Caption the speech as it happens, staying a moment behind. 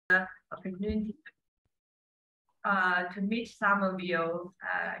opportunity to meet some of you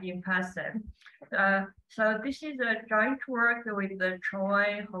in person. So this is a joint work with the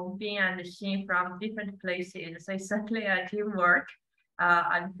Troy, Hongbin, and Xin from different places. So it's certainly a teamwork.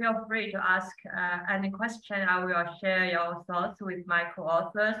 And feel free to ask any question. I will share your thoughts with my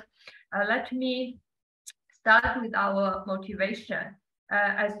co-authors. Let me start with our motivation.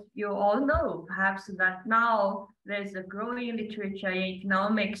 As you all know, perhaps that now there's a growing literature in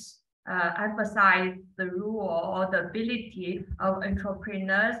economics emphasize the role or the ability of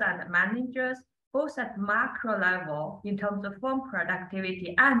entrepreneurs and managers, both at macro level in terms of firm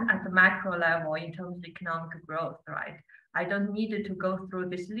productivity and at the macro level in terms of economic growth, right? I don't need to go through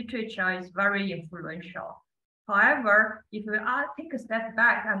this literature, it's very influential. However, if we take a step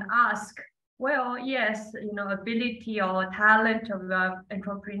back and ask, well, yes, ability or talent of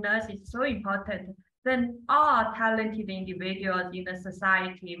entrepreneurs is so important, then are talented individuals in a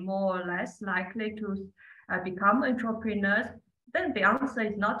society more or less likely to become entrepreneurs? Then the answer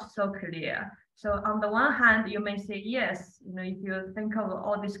is not so clear. So on the one hand, you may say, yes, if you think of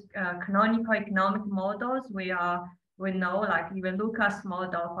all these canonical economic models, we know, like even Lucas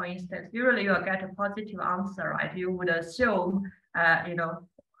model, for instance, usually you'll get a positive answer, right? You would assume,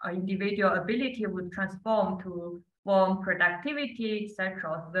 individual ability would transform to form productivity,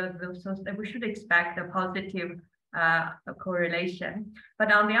 etc. So we should expect a positive correlation.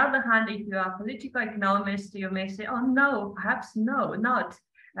 But on the other hand, if you are a political economist, you may say, oh no, perhaps no, not.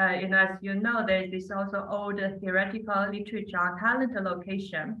 As you know, there is this also old theoretical literature on talent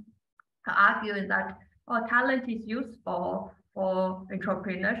allocation, arguing that talent is useful for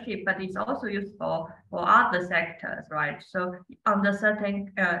entrepreneurship, but it's also useful for other sectors, right? So under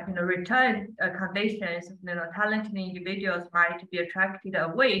certain return conditions, talented individuals might be attracted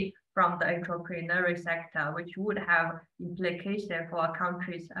away from the entrepreneurial sector, which would have implication for a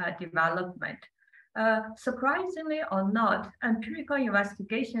country's development. Surprisingly or not, empirical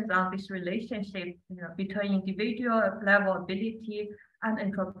investigations on this relationship between individual level ability and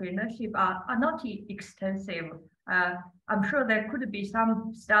entrepreneurship are not extensive. I'm sure there could be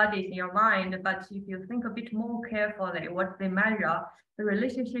some studies in your mind, but if you think a bit more carefully what they measure, the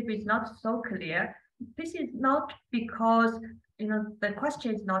relationship is not so clear. This is not because the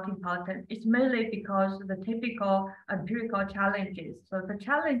question is not important. It's mainly because the typical empirical challenges. So the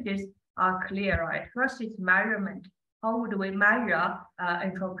challenges are clear, right? First is measurement. How would we measure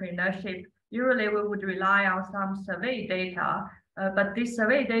entrepreneurship? Usually we would rely on some survey data, but these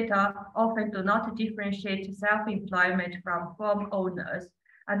survey data often do not differentiate self-employment from firm owners.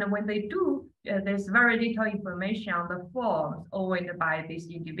 And when they do, there's very little information on the firms owned by these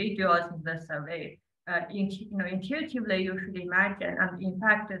individuals in the survey. Intuitively, you should imagine, and in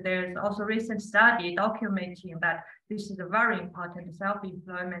fact, there's also recent study documenting that this is a very important.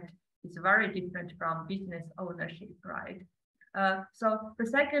 Self-employment is very different from business ownership, right? So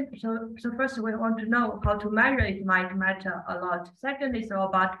first we want to know how to measure it might matter a lot. Second is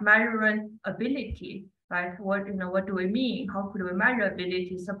about measuring ability, right? What do we mean? How could we measure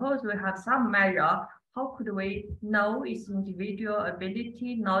ability? Suppose we have some measure, how could we know its individual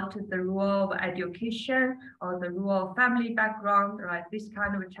ability, not the rule of education or the rule of family background, right? These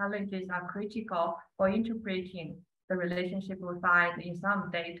kind of challenges are critical for interpreting the relationship we find in some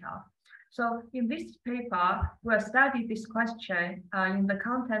data. So in this paper, we'll study this question in the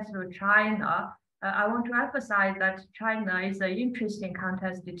context of China. I want to emphasize that China is an interesting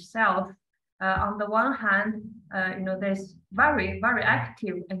context itself. On the one hand, there's very, very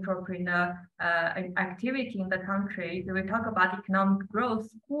active entrepreneur activity in the country. If we talk about economic growth,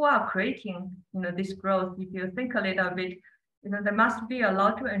 who are creating this growth? If you think a little bit, there must be a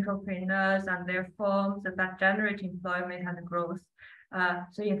lot of entrepreneurs and their firms that generate employment and growth.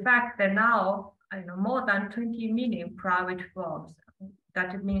 So in fact, there are now more than 20 million private firms.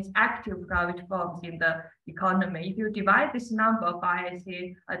 That means active private firms in the economy. If you divide this number by,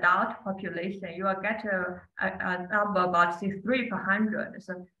 say, adult population, you will get a number about 3 per 100.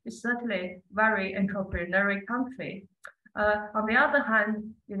 So it's certainly very entrepreneurial country. On the other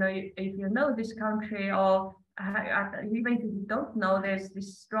hand, if you know this country, or even if you don't know, there's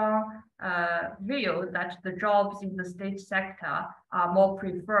this strong view that the jobs in the state sector are more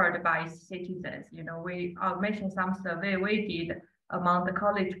preferred by citizens. I'll mention some survey we did among the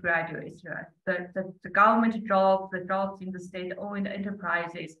college graduates. Right? The government jobs, the jobs in the state-owned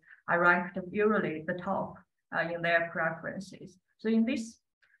enterprises are ranked usually the top in their preferences. So in this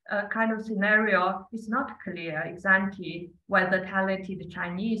kind of scenario, it's not clear exactly whether talented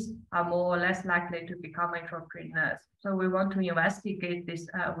Chinese are more or less likely to become entrepreneurs. So we want to investigate this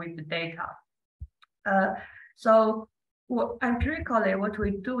with the data. So Well, empirically, what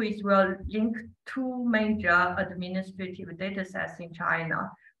we do is we'll link two major administrative data sets in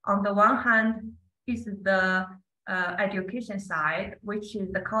China. On the one hand is the education side, which is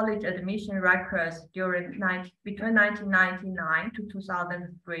the college admission records between 1999 to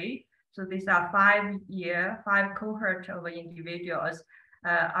 2003. So these are 5 cohort of individuals.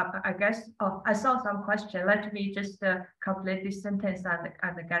 I guess, I saw some question. Let me just complete this sentence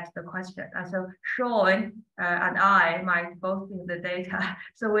and get the question. And so Sean and I might both in the data.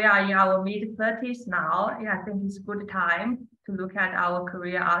 So we are in our mid-30s now. Yeah, I think it's good time to look at our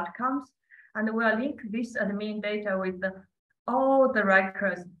career outcomes. And we'll link this admin data with all the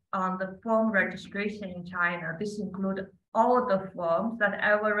records on the form registration in China. This includes all the forms that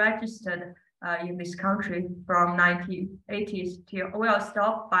ever registered in this country from 1980s till we'll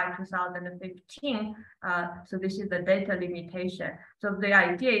stop by 2015. So this is the data limitation. So the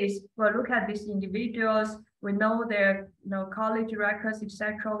idea is we'll look at these individuals, we know their college records,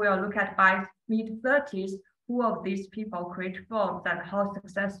 etc. We'll look at by mid-30s who of these people create forms and how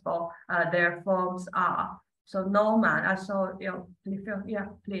successful their forms are. So Norman, I saw yeah,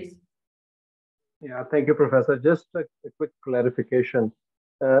 please. Yeah, thank you, Professor. Just a quick clarification.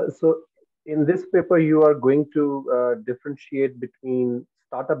 So in this paper, you are going to differentiate between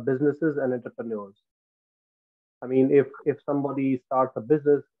startup businesses and entrepreneurs. I mean, if somebody starts a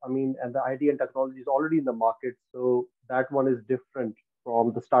business, I mean, and the idea and technology is already in the market, so that one is different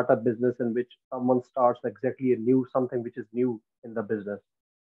from the startup business in which someone starts exactly something which is new in the business.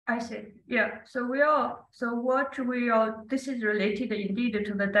 I see. Yeah. So this is related indeed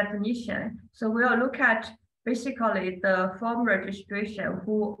to the definition. So we'll look at basically the form registration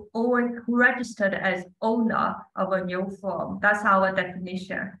who registered as owner of a new form. That's our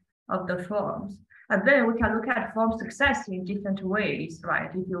definition of the forms. And then we can look at form success in different ways, right?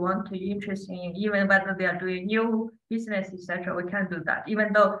 If you want to be interested in even whether they are doing new business, etc., we can do that.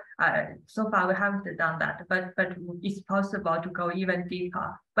 Even though so far we haven't done that, but it's possible to go even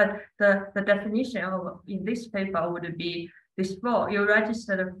deeper. But the definition in this paper would be this form. You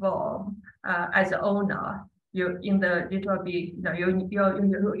register the form as an owner. You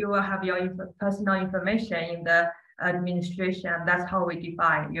will have your personal information in the administration. That's how we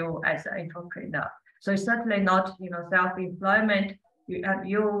define you as an entrepreneur. So it's certainly not self-employment.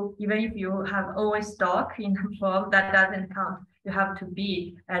 You even if you have own stock in the firm, that doesn't count. You have to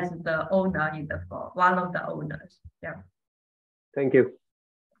be as the owner in the firm, one of the owners. Yeah. Thank you.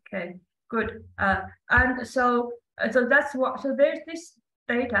 Okay, good. And so that's what. So there's this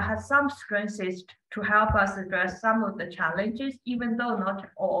data has some strengths to help us address some of the challenges, even though not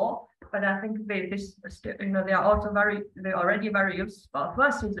all. But I think they are also they're already very useful.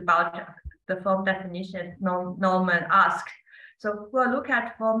 First is about the form definition Norman asked. So we'll look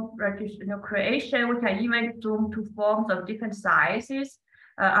at form creation. We can even zoom to forms of different sizes.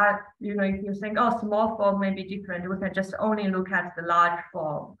 If you think, small form may be different, we can just only look at the large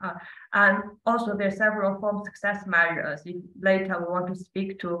form. And also there are several form success measures. If later we want to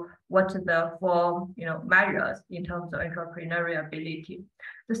speak to what the form measures in terms of entrepreneurial ability.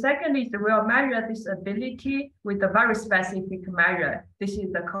 The second is we'll measure this ability with a very specific measure. This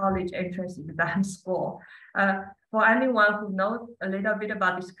is the college entrance exam score. For anyone who knows a little bit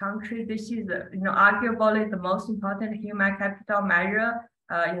about this country, this is arguably the most important human capital measure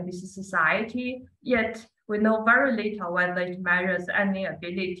in this society. Yet we know very little whether it measures any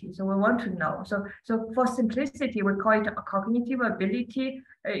ability. So we want to know. So for simplicity, we call it a cognitive ability.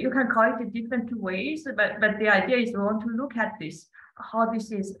 You can call it different ways, but the idea is we want to look at this, how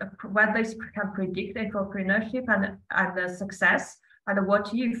this is, whether it can predict entrepreneurship and the success. And what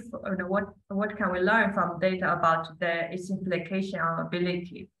can we learn from data about its implication on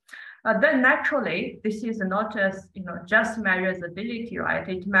ability? Then naturally, this is not just measures ability, right?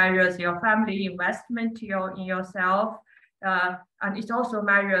 It measures your family investment in yourself, and it also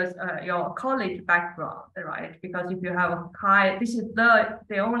measures your college background, right? Because if you have a high, this is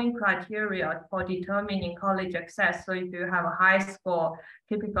the only criteria for determining college access. So if you have a high score,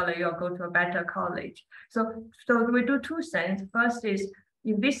 typically you'll go to a better college. So we do two things. First is,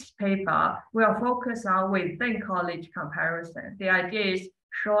 in this paper, we are focused on within college comparison. The idea is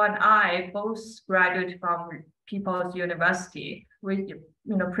Shaw and I both graduate from People's University.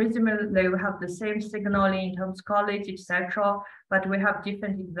 Presumably we have the same signaling in terms of college, etc. But we have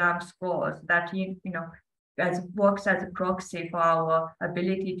different exam scores that works as a proxy for our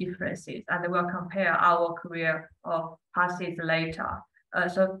ability differences, and we'll compare our career passes later.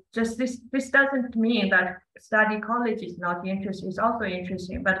 So just this doesn't mean that study college is not interesting. It's also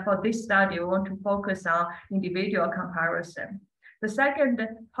interesting, but for this study, we want to focus on individual comparison. The second,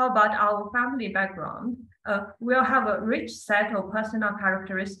 how about our family background? will have a rich set of personal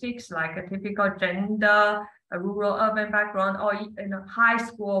characteristics like a typical gender, a rural urban background, or high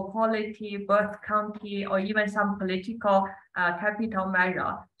school quality, birth county, or even some political capital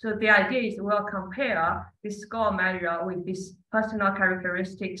measure. So the idea is we'll compare this score measure with these personal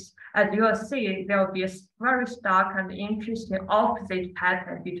characteristics. As you will see, there will be a very stark and interesting opposite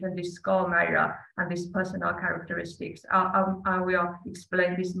pattern between this score measure and these personal characteristics. I will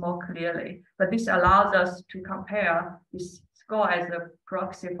explain this more clearly, but this allows us to compare this score as a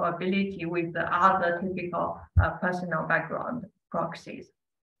proxy for ability with the other typical personal background proxies.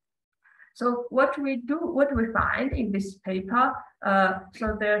 So what we find in this paper,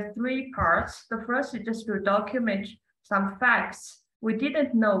 so there are three parts. The first is just to document some facts. We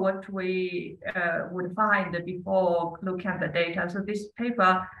didn't know what we would find before looking at the data. So this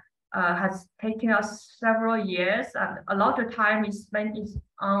paper has taken us several years, and a lot of time is spent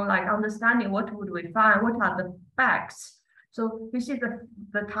on like understanding what would we find, what are the facts. So this is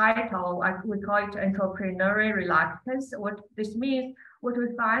the title, like we call it Entrepreneurial Reluctance. What this means, what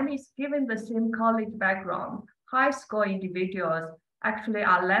we find is given the same college background, high score individuals actually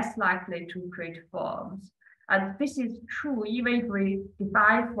are less likely to create firms. And this is true even if we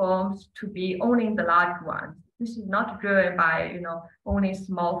define firms to be owning the large ones. This is not driven by owning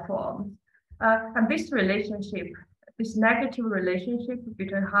small firms. And this relationship, this negative relationship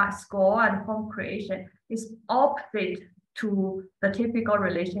between high score and firm creation is opposite to the typical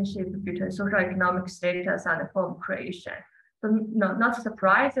relationship between socioeconomic status and firm creation. So not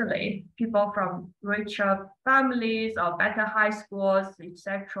surprisingly, people from richer families or better high schools,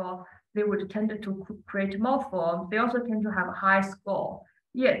 etc., they would tend to create more firms. They also tend to have a high score.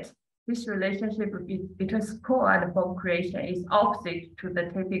 Yet, this relationship between score and firm creation is opposite to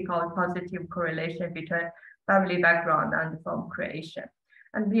the typical positive correlation between family background and firm creation.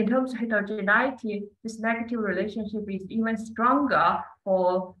 And in terms of heterogeneity, this negative relationship is even stronger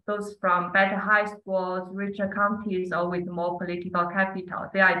for those from better high schools, richer counties, or with more political capital.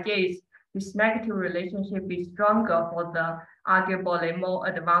 The idea is this negative relationship is stronger for the arguably more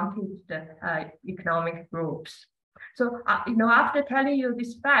advantaged economic groups. So, after telling you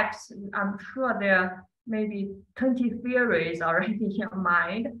these facts, I'm sure there are maybe 20 theories already in your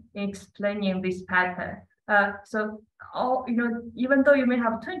mind in explaining this pattern. Even though you may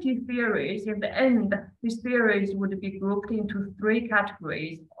have 20 theories, in the end, these theories would be grouped into three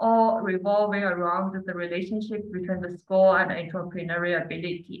categories, all revolving around the relationship between the score and entrepreneurial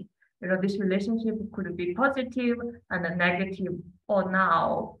ability. This relationship could be positive and negative or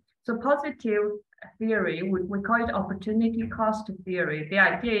null. So positive theory, we call it opportunity cost theory. The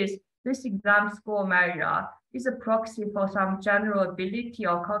idea is this exam score measure is a proxy for some general ability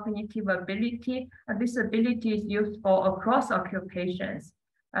or cognitive ability, and this ability is used for across occupations.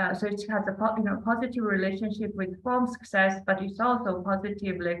 So it has a positive relationship with firm success, but it's also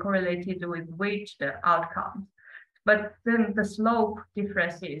positively correlated with waged outcomes. But then the slope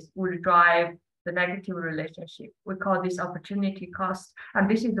differences would drive the negative relationship. We call this opportunity cost, and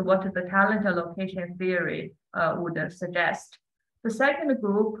this is what the talent allocation theory would suggest. The second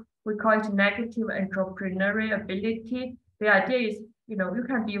group, we call it negative entrepreneurial ability. The idea is, you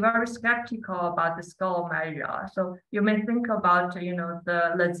can be very skeptical about the score measure. So you may think about,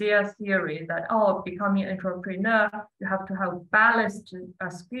 the Lazier theory that, becoming an entrepreneur, you have to have balanced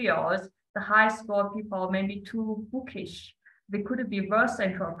skills. The high score people may be too bookish. They could be worse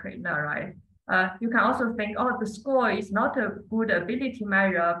entrepreneur, right? You can also think, the score is not a good ability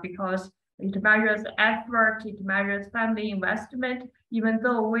measure because it measures effort, it measures family investment, even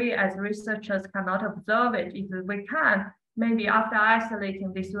though we as researchers cannot observe it. If we can, maybe after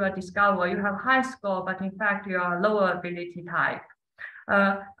isolating this, we'll discover you have high score, but in fact you are lower ability type.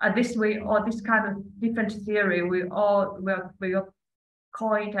 This way, or this kind of different theory, we will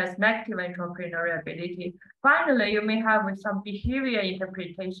call it as negative entrepreneurial ability. Finally, you may have some behavior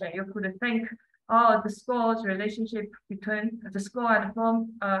interpretation. You could think, the score's relationship between the score and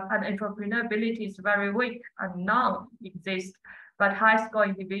firm and entrepreneurial ability is very weak and non-exist. But high score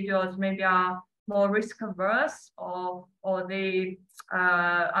individuals maybe are more risk averse or they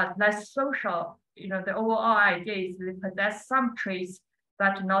are less social. The overall idea is they possess some traits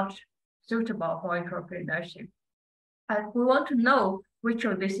that are not suitable for entrepreneurship. And we want to know which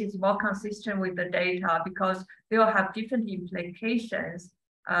of this is more consistent with the data because they will have different implications.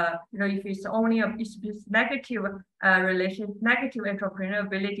 If it's only it's negative negative entrepreneurial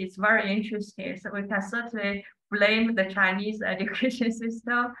ability, it's very interesting. So we can certainly blame the Chinese education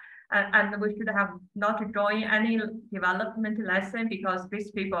system, and we should have not joined any development lesson because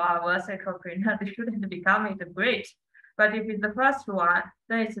these people are worse entrepreneurs. They shouldn't become it great. But if it's the first one,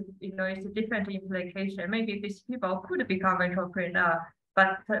 then it's it's a different implication. Maybe these people could become entrepreneur, but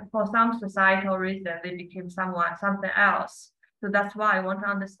for some societal reason, they became something else. So that's why I want to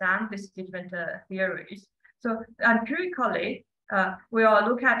understand these different theories. So empirically, we will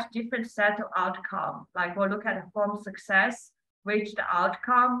look at different set of outcome, like we'll look at form success, reached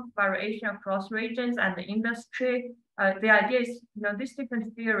outcome, variation across regions and the industry. The idea is, these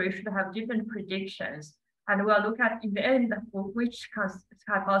different theories should have different predictions. And we'll look at, in the end, which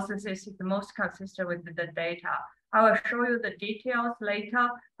hypothesis is the most consistent with the data. I will show you the details later,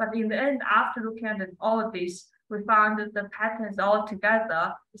 but in the end, after looking at all of this, we found that the patterns all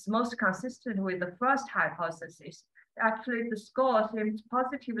together is most consistent with the first hypothesis. Actually, the score seems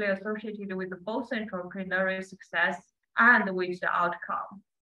positively associated with both entrepreneurial success and with the outcome.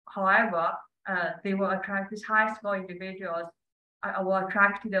 However, they will attract these high score individuals were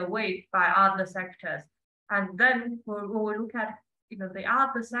attracted away by other sectors. And then when we look at the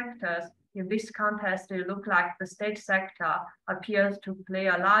other sectors, in this context, it looks like the state sector appears to play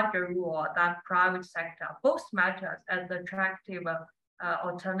a larger role than private sector. Both matters as attractive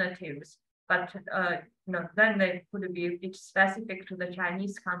alternatives, but then they could be specific to the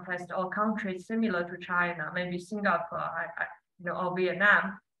Chinese context or countries similar to China, maybe Singapore, or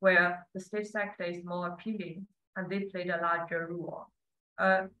Vietnam, where the state sector is more appealing and they played a larger role.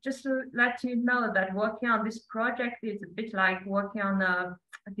 Just to let you know that working on this project is a bit like working on a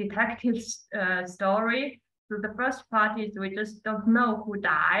detective story. So the first part is we just don't know who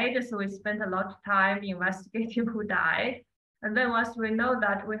died. So we spent a lot of time investigating who died. And then once we know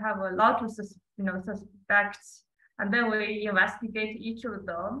that, we have a lot of suspects, and then we investigate each of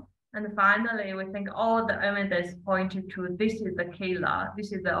them. And finally, we think all the evidence pointed to this is the killer,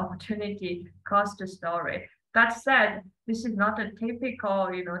 this is the opportunity cost story. That said, this is not a typical,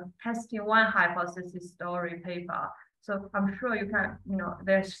 testing one hypothesis story paper. So I'm sure you can,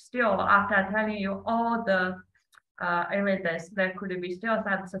 there's still, after telling you all the evidence, there could be still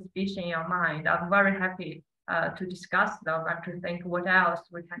some suspicion in your mind. I'm very happy to discuss them and to think what else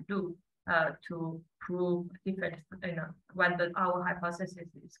we can do to prove different, whether our hypothesis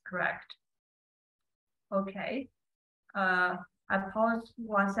is correct. Okay. I pause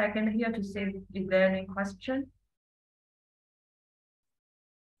 1 second here to see if there any question.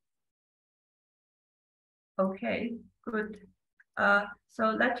 Okay, good.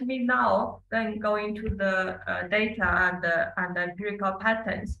 So let me now then go into the data and the empirical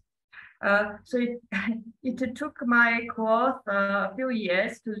patterns. So it took my course a few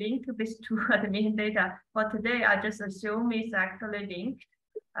years to link these two admin data, but today I just assume it's actually linked.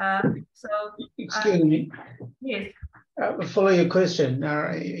 Excuse me. Yes. Follow your question.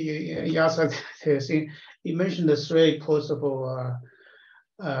 You asked, you mentioned the three possible,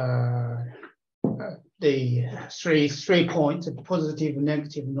 the three points: positive,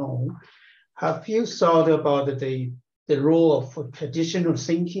 negative, no. Have you thought about the role of traditional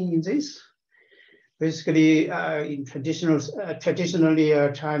thinking in this? Basically, in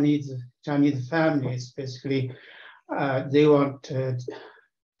traditionally Chinese families, basically, they want to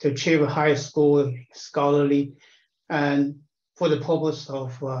achieve a high score, scholarly, and for the purpose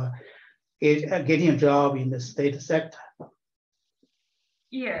of getting a job in the state sector.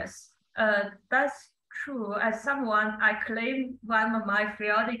 Yes, that's true. As someone, I claim one of my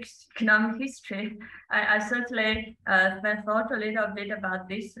field economic history. I certainly thought a little bit about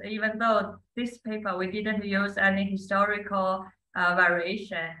this, even though this paper we didn't use any historical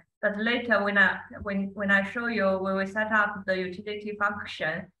variation. But later, when I show you, when we set up the utility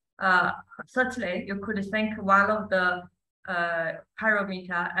function, certainly you could think one of the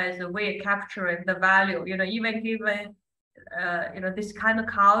parameter as a way of capturing the value. Even given this kind of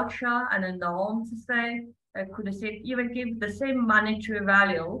culture and norms, say, I could say even give the same monetary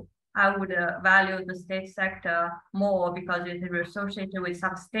value, I would value the state sector more because it is associated with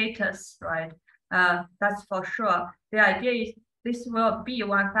some status, right? That's for sure. The idea is this will be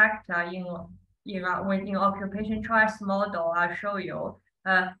one factor in occupation choice model I'll show you.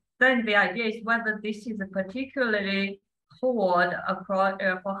 Then the idea is whether this is particularly forward across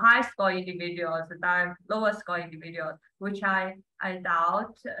for high score individuals than lower score individuals, which I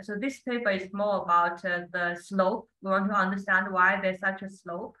doubt. So this paper is more about the slope. We want to understand why there's such a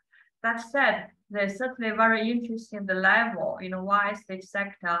slope. That said, there's certainly very interesting the level, why state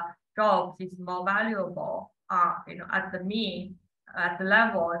sector jobs is more valuable. At the mean, at the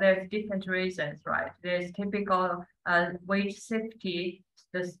level, there's different reasons, right? There's typical wage safety,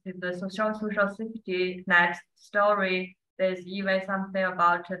 the social safety net story. There's even something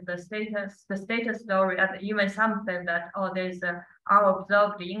about the status story, and even something that there's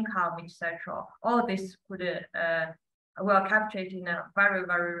unobserved income, etc. All this could will capture it in a very,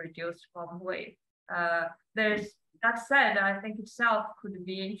 very reduced form way. That said, I think itself could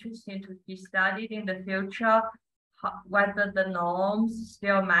be interesting to be studied in the future, whether the norms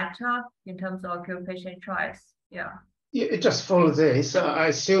still matter in terms of occupation choice. Yeah. Yeah, just follow this. I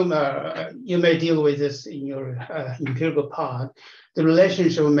assume you may deal with this in your empirical part. The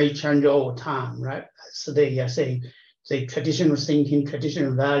relationship may change over time, right? So they say traditional thinking,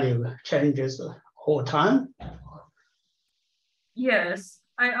 traditional value changes over time. Yes,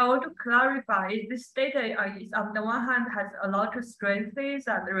 I want to clarify. This data is on the one hand has a lot of strengths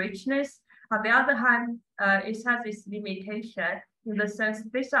and richness. On the other hand, it has its limitation in the sense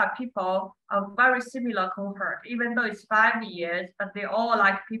these are people of very similar cohort, even though it's 5 years, but they all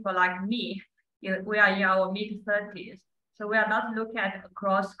like people like me. We are in our mid-30s. So we are not looking at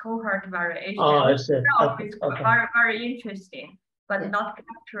across cohort variation. Oh, I see. It's very, very interesting, but not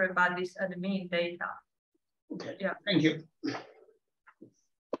captured by this admin data. Okay, yeah, thank you.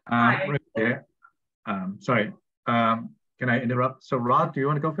 Right there. Sorry, can I interrupt? So Rod, do you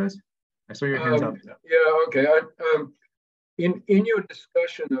want to go first? I saw your hands up. Yeah, okay. In your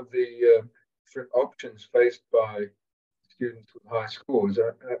discussion of the different options faced by students with high scores,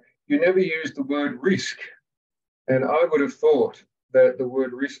 you never used the word risk. And I would have thought that the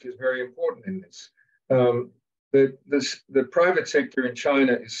word risk is very important in this. The private sector in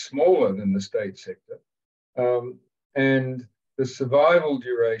China is smaller than the state sector. And the survival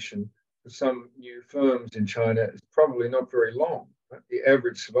duration for some new firms in China is probably not very long, right? The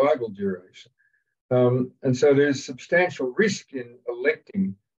average survival duration. And so there's substantial risk in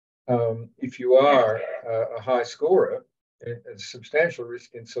electing, if you are a high scorer, a substantial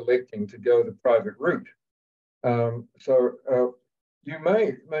risk in selecting to go the private route. You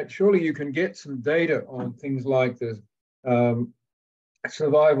may, surely you can get some data on things like the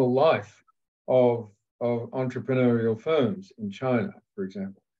survival life of entrepreneurial firms in China, for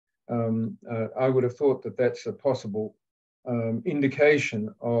example. I would have thought that that's a possible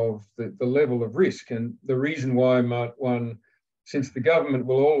indication of the level of risk, and the reason why might one, since the government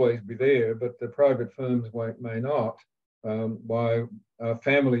will always be there, but the private firms may not, why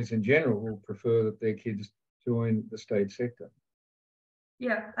families in general will prefer that their kids join the state sector.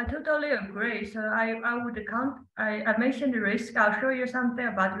 Yeah, I totally agree. So I mentioned the risk. I'll show you something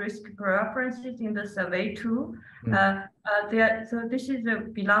about risk preferences in the survey too. So this is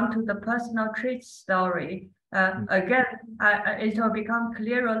belong to the personal trait story. Again, it will become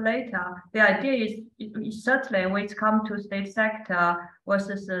clearer later. The idea is certainly when it comes to state sector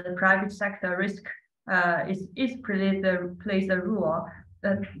versus the private sector, risk plays a role.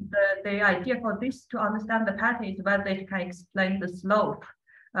 The idea for this to understand the pattern is whether it can explain the slope.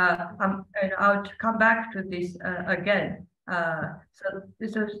 And I'll come back to this again. So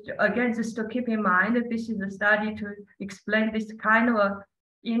this is again just to keep in mind that this is a study to explain this kind of a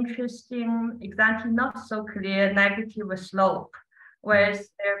interesting, exactly not so clear negative slope. Whereas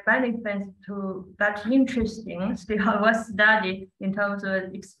there are many things that's interesting still was studied in terms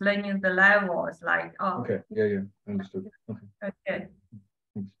of explaining the levels, like okay, yeah, understood. Okay.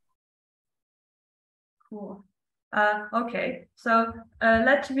 Cool. Okay, so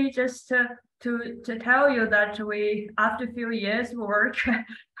let me just to tell you that we, after a few years work,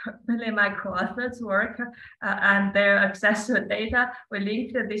 really my co-authors work and their access to data, we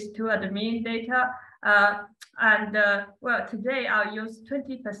linked this to admin data. Well, today I'll use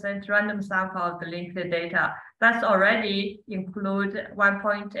 20% random sample of the linked data. That's already include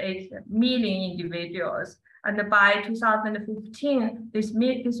 1.8 million individuals. And by 2015, this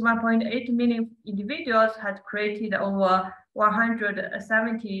 1.8 million individuals had created over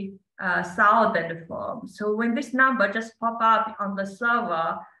 170,000 forms. So when this number just popped up on the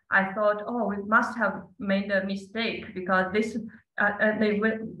server, I thought, oh, we must have made a mistake, because this,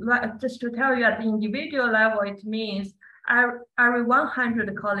 just to tell you at the individual level, it means every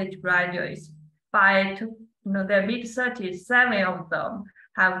 100 college graduates by their mid-30s, 7 of them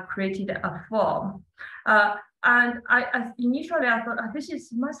have created a form. And initially I thought,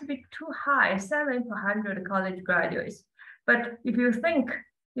 this must be too high, 7 per 100 college graduates. But if you think,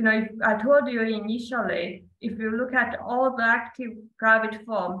 if I told you initially, if you look at all the active private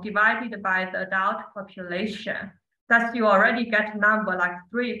form divided by the adult population, that you already get a number like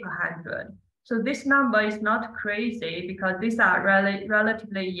 3 per 100. So this number is not crazy, because these are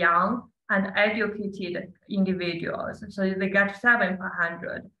relatively young and educated individuals. So they get 7 per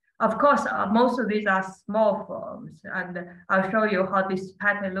 100. Of course, most of these are small firms, and I'll show you how this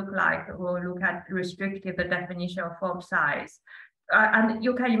pattern look like. We'll look at restrictive definition of firm size. And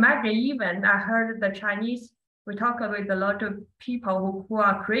you can imagine, even I heard the Chinese we talk with a lot of people who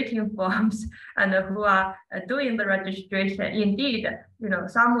are creating forms and who are doing the registration. Indeed,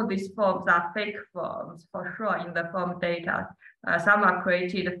 some of these forms are fake forms for sure in the form data. Some are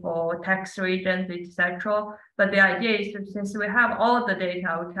created for tax regions, etc. But the idea is that since we have all the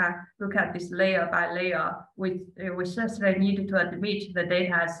data, we can look at this layer by layer. We certainly need to admit the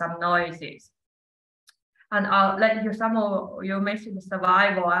data has some noises. And I'll let you, some of you mentioned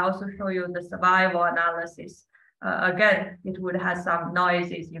survival. I also show you the survival analysis. Again, it would have some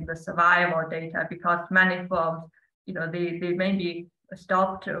noises in the survival data because many firms, they maybe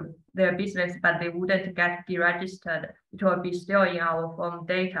stopped their business, but they wouldn't get deregistered. It will be still in our firm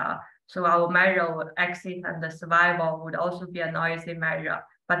data. So our measure of exit and the survival would also be a noisy measure.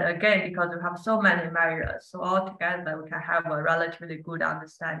 But again, because we have so many measures, so altogether we can have a relatively good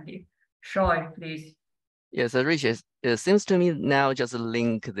understanding. Sean, please. Yes, Ruixue, it seems to me now just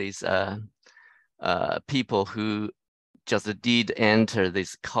link these people who just did enter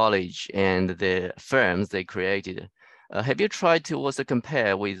this college and the firms they created. Have you tried to also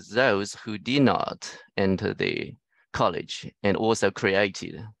compare with those who did not enter the college and also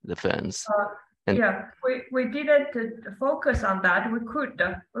created the firms? Yeah, we didn't focus on that. We could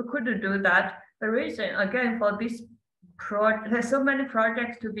do that. The reason, again, for this there's so many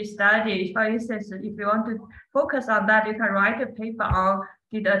projects to be studied. For instance, if you want to focus on that, you can write a paper on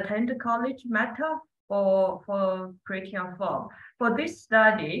did attend college matter for creating a form. For this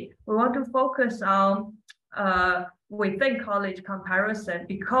study, we want to focus on within college comparison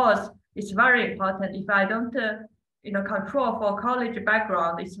because it's very important. If I don't control for college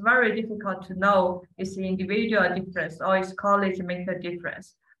background, it's very difficult to know is the individual difference or is college make a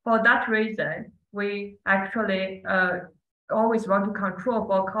difference. For that reason, we actually always want to control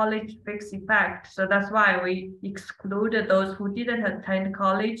for college fixed effect. So that's why we excluded those who didn't attend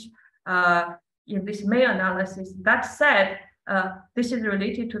college in this main analysis. That said, this is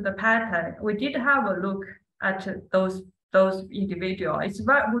related to the pattern. We did have a look at those individuals. It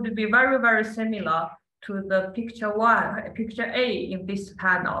would be very, very similar to the picture A in this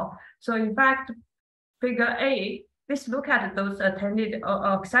panel. So in fact, figure A, this look at those attended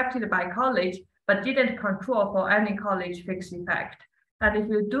or accepted by college, but didn't control for any college fixed effect. And if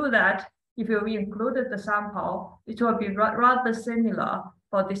you do that, if you included the sample, it will be rather similar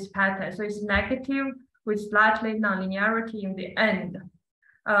for this pattern. So it's negative with slightly nonlinearity in the end.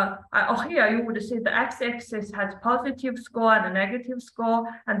 Here you would see the x-axis has positive score and a negative score,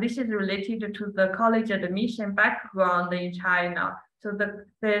 and this is related to the college admission background in China. So the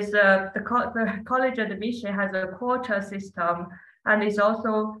college admission has a quota system, and it's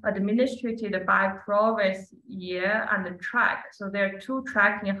also administered by province, year, and track. So there are two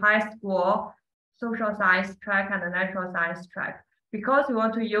tracks in high school, social science track and the natural science track. Because we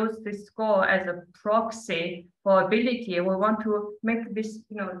want to use this score as a proxy for ability, we want to make this,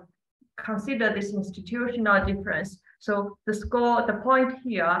 consider this institutional difference. So the score, the point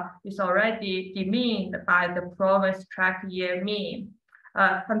here is already demeaned by the province track year mean.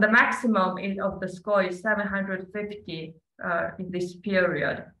 And the maximum of the score is 750 in this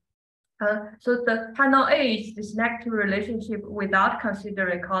period. So the panel A is this negative relationship without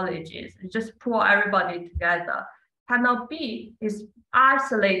considering colleges. You just pull everybody together. Panel B is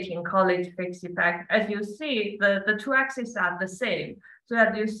isolating college fixed effect. As you see, the two axes are the same. So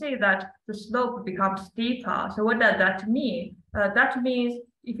as you see that the slope becomes steeper. So what does that mean? That means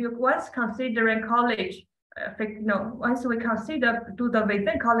if you once considering college, once we do the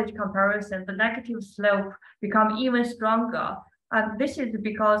within college comparison, the negative slope become even stronger. And this is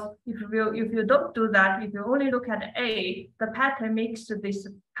because if you don't do that, if you only look at A, the pattern makes this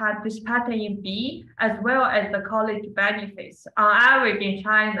pattern in B as well as the college benefits. On average in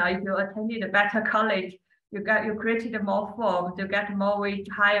China, if you attended a better college, you created more forms, you get more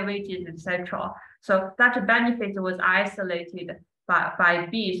higher wages, etc. So that benefit was isolated by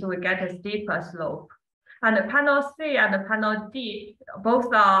B, so we get a steeper slope. And the panel C and the panel D,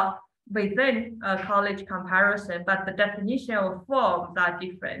 both are within a college comparison, but the definition of forms are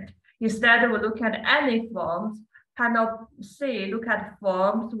different. Instead of looking at any forms, panel C look at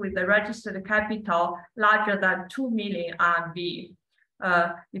forms with the registered capital larger than 2 million RMB.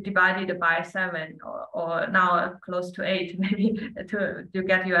 You divide it by 7 or now close to 8 maybe to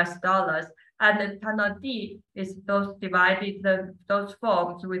get US dollars. And the panel D is those those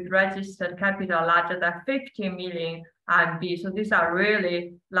forms with registered capital larger than 15 million RMB. So these are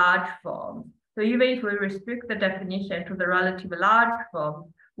really large forms. So even if we restrict the definition to the relatively large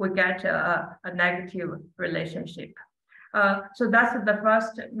form, we get a negative relationship. So that's the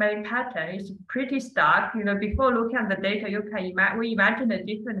first main pattern. It's pretty stark. Before looking at the data, we imagine a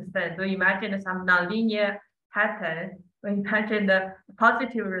different thing. We imagine some nonlinear pattern. We mentioned the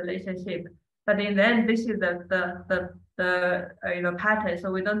positive relationship, but in the end, this is the pattern.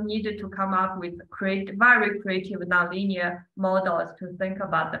 So we don't need to come up with very creative nonlinear models to think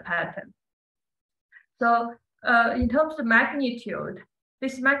about the pattern. So in terms of magnitude,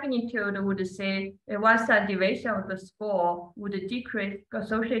 this magnitude would say a one-standard deviation of the score would decrease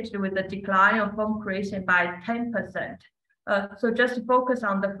associated with the decline of form creation by 10%. So just focus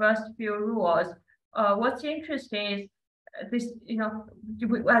on the first few rules. What's interesting is this,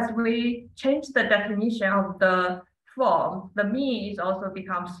 as we change the definition of the form, the mean is also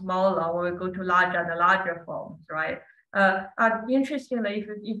becomes smaller when we go to larger and larger forms, right? Interestingly,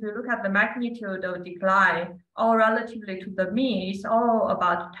 if you look at the magnitude of decline, all relatively to the mean, is all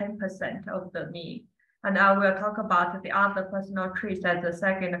about 10% of the mean. And I will talk about the other personal traits as the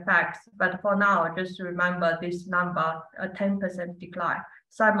second effects. But for now, just remember this number, a 10% decline.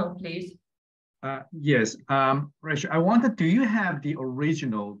 Simon, please. Yes, Ruixue, do you have the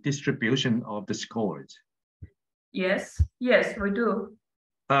original distribution of the scores? Yes, we do.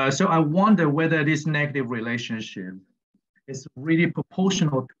 So I wonder whether this negative relationship is really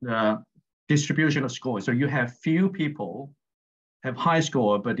proportional to the distribution of scores. So you have few people have high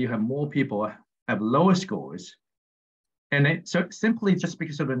score, but you have more people have lower scores. And so simply just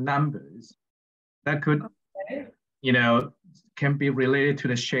because of the numbers, that could, can be related to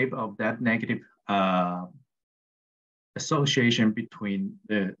the shape of that negative association between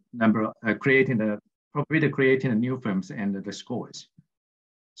the number of creating the new firms and the scores.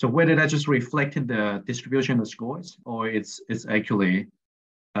 So whether that just reflected the distribution of scores, or it's actually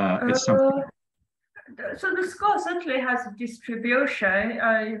it's something. So the score certainly has a distribution,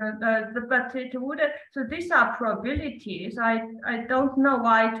 but it would. So these are probabilities. I don't know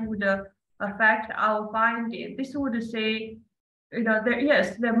why it would affect our finding. This would say,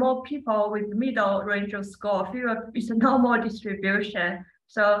 there are more people with middle range of score. Fewer is a normal distribution.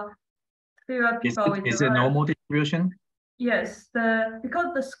 So fewer people with. Is it normal distribution? Yes,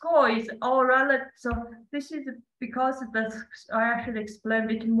 because the score is all relative. So this is because I actually explain a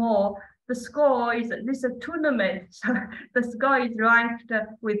bit more. The score is this a tournament. So the score is ranked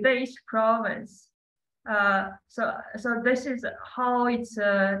within each province. So this is how it's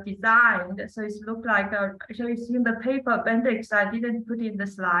designed. So it's look like so it's in the paper appendix. I didn't put in the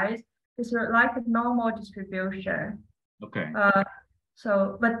slides. It's like a normal distribution. Okay.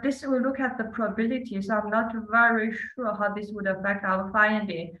 So, but this will look at the probability. So I'm not very sure how this would affect our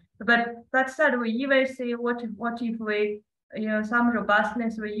finding. But that said, we even say what if we, some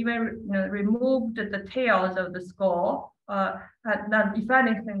robustness, we even removed the tails of the score. And then if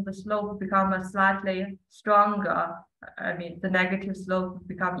anything, the slope become slightly stronger. I mean, the negative slope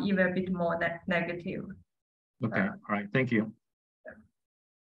become even a bit more negative. Okay, all right, thank you.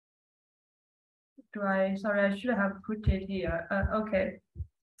 Sorry, I should have put it here. Okay.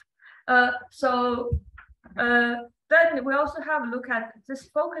 Then we also have a look at this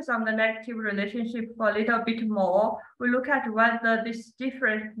focus on the negative relationship for a little bit more. We look at whether this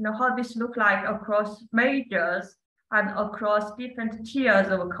different, how this look like across majors and across different tiers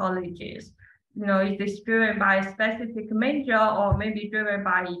of colleges. Is this driven by a specific major or maybe driven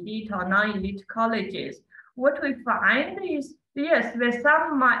by elite or non-elite colleges? What we find is, yes, there's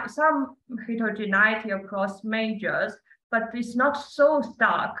some heterogeneity across majors, but it's not so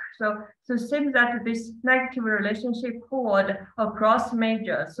stark. So it seems that this negative relationship hold across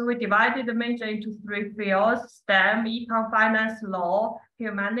majors. So we divided the major into 3 fields: STEM, econ, finance, law,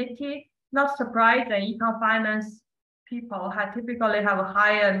 humanity. Not surprising, econ, finance people typically have a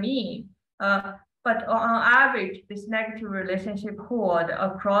higher mean. But on average, this negative relationship hold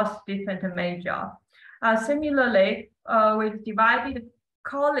across different majors. Similarly, we've divided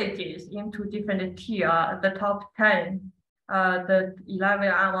colleges into different tiers, the top 10, the 11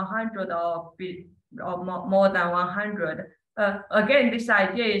 and 100 or more than 100. Again, this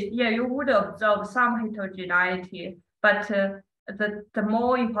idea is, you would observe some heterogeneity, but the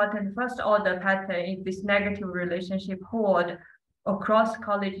more important first order pattern is this negative relationship hold across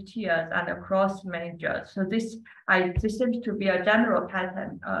college tiers and across majors. So this seems to be a general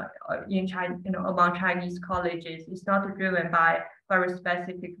pattern in China, among Chinese colleges. It's not driven by very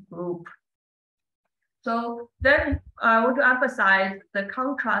specific group. So then I want to emphasize the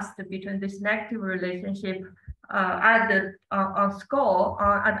contrast between this negative relationship on score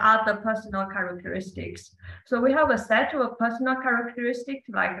and other personal characteristics. So we have a set of personal characteristics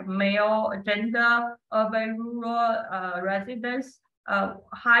like male, gender, urban, rural, residence,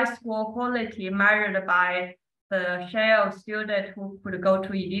 high score quality measured by the share of students who could go to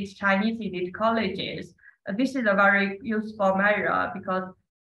Chinese elite colleges. This is a very useful measure because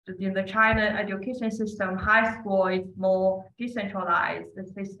in the China education system, high school is more decentralized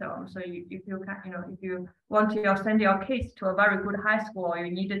system. So if you can, if you want to send your kids to a very good high school,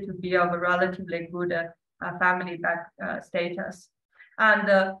 you needed to be of a relatively good family status.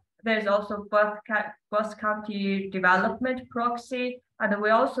 And there's also Berks County Development Proxy. And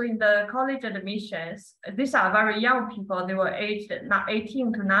we also in the college admissions, these are very young people. They were aged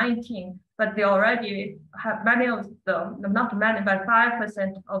 18 to 19, but they already have, many of them, not many, but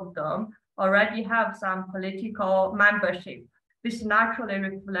 5% of them already have some political membership. This naturally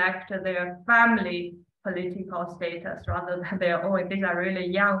reflects their family political status rather than their own. These are really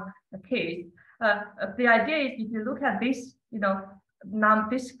young kids. The idea is if you look at this,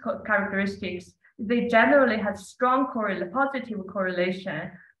 these characteristics, they generally have strong positive correlation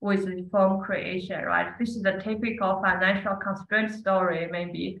with the firm creation, right? This is a typical financial constraint story.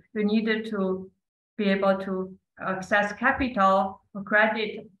 Maybe you needed to be able to access capital or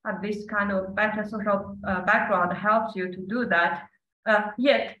credit, and this kind of better social background helps you to do that.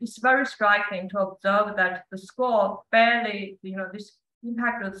 Yet it's very striking to observe that the score barely, this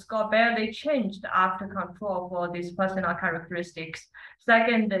impact of the score barely changed after control for these personal characteristics.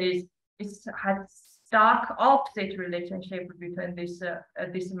 Second is it has stark opposite relationship between these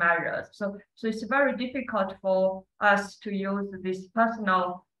measures. So it's very difficult for us to use this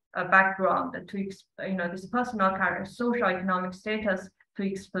personal background to this personal social economic status to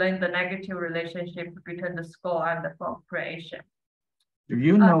explain the negative relationship between the score and the firm creation. Do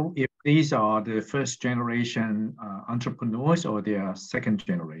you know if these are the first generation entrepreneurs or they are second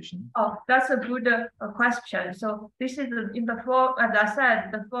generation? Oh, that's a good question. So this is in the form, as I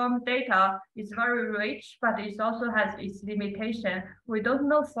said, the firm data is very rich, but it also has its limitation. We don't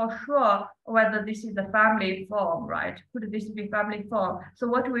know for sure whether this is a family firm, right? Could this be family firm? So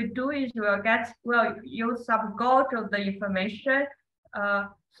what we do is we'll use some gauge of the information.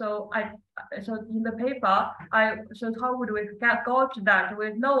 So in the paper, so how would we gauge that?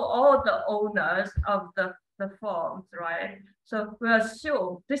 We know all the owners of the firms, right? So we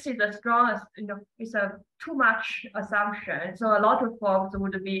assume this is the strongest, it's a too much assumption. So a lot of firms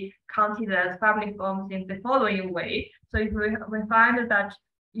would be counted as family firms in the following way. So if we find that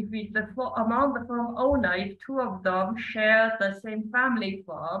among the firm owner, if two of them share the same family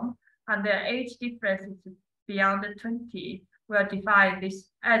firm and their age difference is beyond 20, we'll define this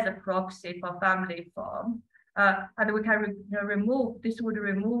as a proxy for family firm. And we can this would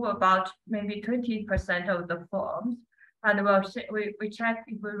remove about maybe 20% of the firms. And we check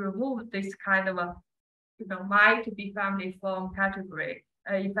if we remove this kind of might be family firm category.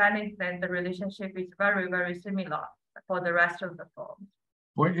 If anything, the relationship is very, very similar for the rest of the firms.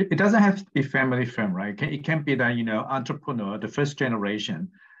 Well, it doesn't have to be family firm, right? It can be that, entrepreneur, the first generation,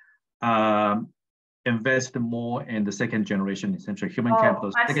 invest more in the second generation, essentially human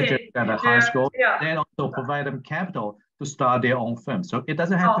capital, second generation at a high school, then also provide them capital to start their own firm. So it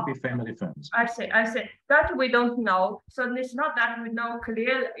doesn't have to be family firms. I see. That we don't know. So it's not that we know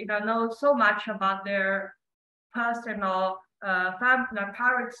clearly, know so much about their personal family,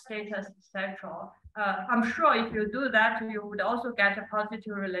 parent status, etc. I'm sure if you do that, you would also get a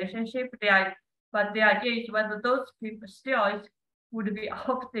positive relationship. But the idea is whether those people still would be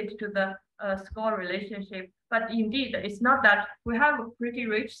opposite to the score relationship. But indeed, it's not that we have a pretty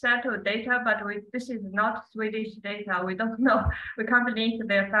rich set of data, but this is not Swedish data. We don't know. We can't link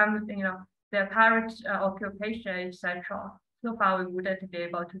their family, their parent occupation, etc. So far, we wouldn't be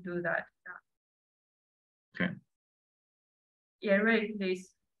able to do that. Okay. Yeah, Ray, please.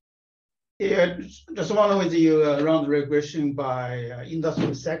 Yeah, just wonder with you around regression by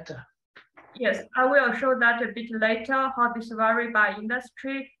industrial sector. Yes, I will show that a bit later, how this varies by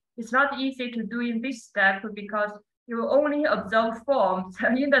industry. It's not easy to do in this step because you only observe forms.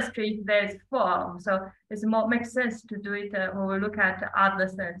 Industry, there's form, so it's makes sense to do it when we look at other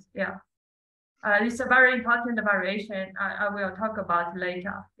things. Yeah, it's a very important variation. I will talk about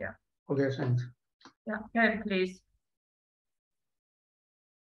later. Yeah. Okay, thanks. Yeah, Ken, please.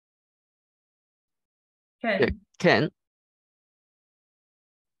 Ken. Ken.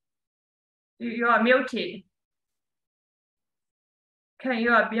 You are muted. Ken,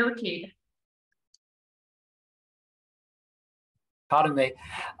 you are muted. Pardon me.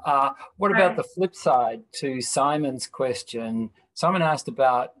 What about the flip side to Simon's question? Simon asked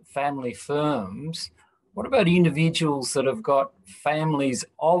about family firms. What about individuals that have got families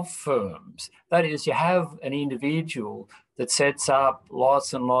of firms? That is, you have an individual that sets up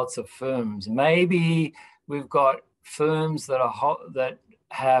lots and lots of firms. Maybe we've got firms that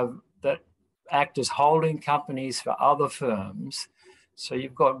act as holding companies for other firms. So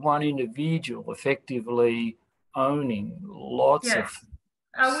you've got one individual effectively owning lots of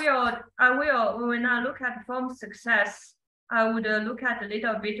When I look at firm success, I would look at a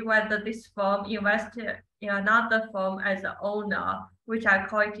little bit whether this firm invested in another firm as an owner, which I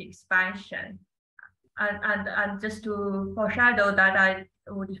call it expansion. And just to foreshadow that, I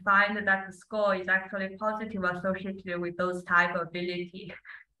would find that the score is actually positive associated with those type of ability.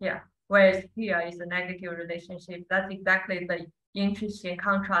 Yeah. Whereas here is a negative relationship. That's exactly the interesting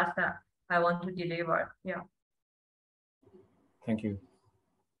contrast that I want to deliver. Yeah. Thank you.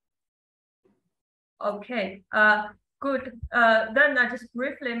 Okay, good. Then I just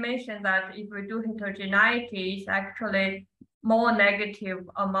briefly mentioned that if we do heterogeneity, it's actually more negative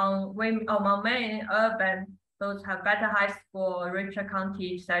among women, among men in urban. Those have better high score, richer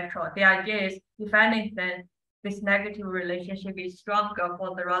county, etc. The idea is, if anything, this negative relationship is stronger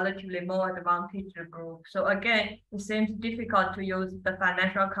for the relatively more advantaged group. So again, it seems difficult to use the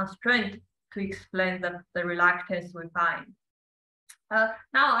financial constraint to explain the reluctance we find. Now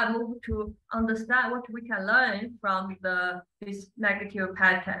I move to understand what we can learn from this negative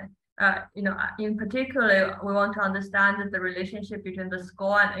pattern. In particular, we want to understand the relationship between the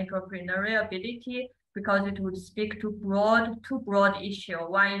score and entrepreneurial ability, because it would speak to two broad issues.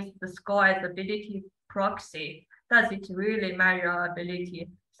 One is the score as ability proxy. Does it really measure ability?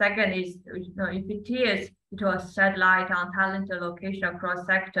 Second is, if it is, it will shed light on talent allocation across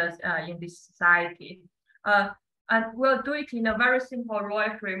sectors in this society. And we'll do it in a very simple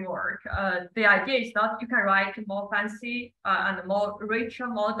Ruixue framework. The idea is not you can write more fancy and more richer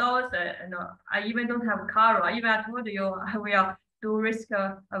models. I even don't have Caro. Even I told you I will do risk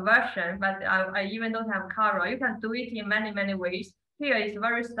aversion, but I even don't have Caro. You can do it in many, many ways. Here is a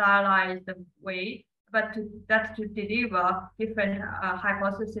very stylized way, but to deliver different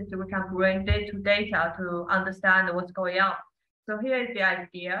hypotheses, we can bring data to understand what's going on. So here is the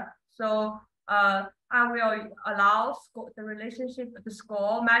idea. So I will allow the relationship, the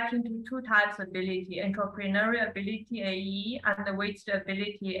score matching to two types of ability: entrepreneurial ability AE and the weighted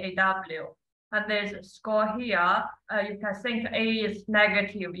ability AW. And there's a score here. You can think A is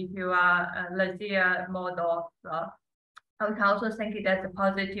negative if you are a Lazier model. You can also think it as a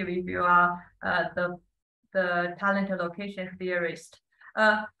positive if you are the talent allocation theorist.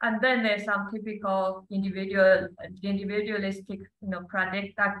 And then there's some typical individualistic,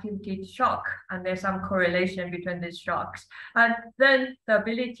 predict activity shock, and there's some correlation between these shocks. And then the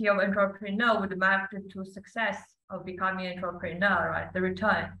ability of entrepreneur would map to success of becoming entrepreneur, right? The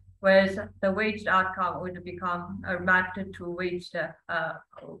return, whereas the waged outcome would become mapped to waged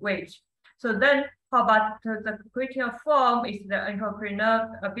wage. So then, how about the critical form is the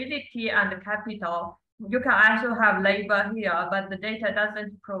entrepreneur ability and the capital. You can also have labor here, but the data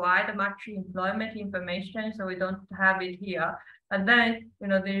doesn't provide much employment information, so we don't have it here. And then,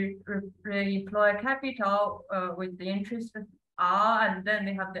 the employer capital with the interest R, and then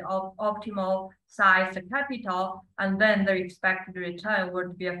they have the optimal size capital, and then the expected return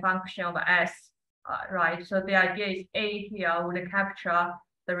would be a function of S, right? So the idea is A here would capture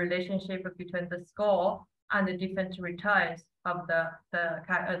the relationship between the score and the different returns of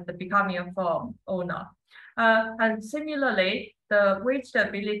the becoming a firm owner. And similarly, the waged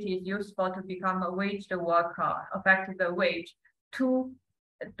ability is useful to become a waged worker, affecting the wage. To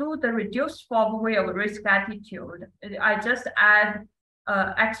do the reduced form way of risk attitude, I just add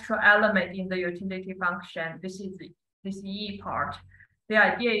extra element in the utility function. This is this E part. The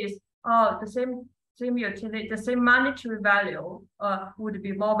idea is, the same utility, the same monetary value would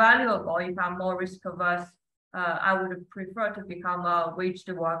be more valuable if I'm more risk averse. I would prefer to become a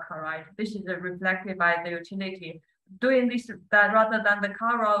waged worker, right? This is reflected by the utility. Doing this rather than the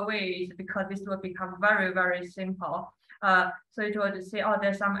Caro way is because this will become very, very simple. So it would say,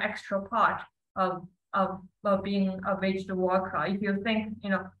 there's some extra part of being a waged worker. If you think,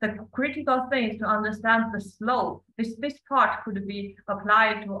 the critical thing is to understand the slope. This part could be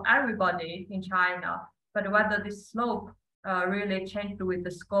applied to everybody in China, but whether this slope really changed with the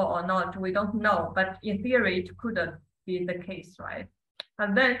score or not, we don't know. But in theory, it could be the case, right?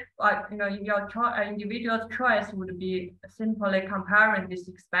 And then, your individual choice would be simply comparing this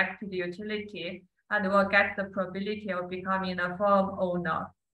expected utility, and we'll get the probability of becoming a firm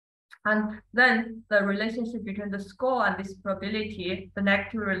owner. And then the relationship between the score and this probability, the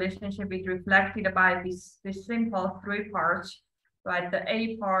negative relationship is reflected by this simple three parts, right? The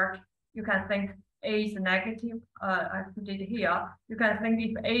A part, you can think A is negative. I put it here. You can think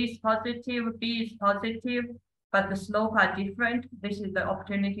if A is positive, B is positive, but the slope are different. This is the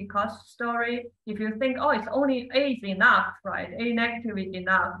opportunity cost story. If you think, it's only A is enough, right? A negative is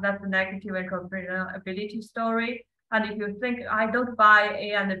enough. That's the negative entrepreneurial ability story. And if you think, I don't buy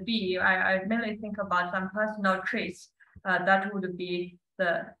A and B, I mainly think about some personal traits. That would be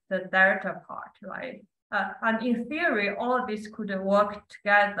the delta part, right? And in theory, all this could work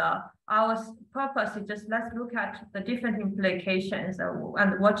together. Our purpose is just let's look at the different implications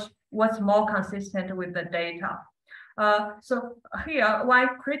and what's more consistent with the data. So here,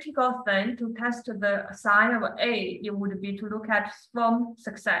 one critical thing to test the sign of A, it would be to look at form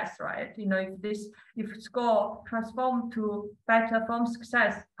success, right? You know, if score transform to better form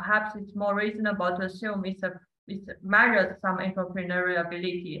success, perhaps it's more reasonable to assume it measures some entrepreneurial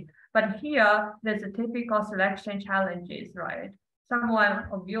ability. But here, there's a typical selection challenges, right? Someone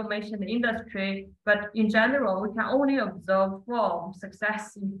of you mentioned the industry, but in general, we can only observe form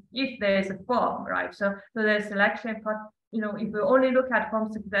success if there is a form, right? So the selection, you know, if we only look at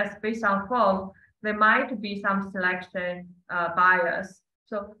form success based on form, there might be some selection bias.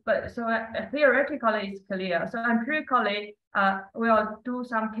 So theoretically, it's clear. So empirically, we'll do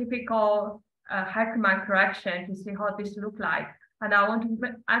some typical Heckman correction to see how this look like. And I want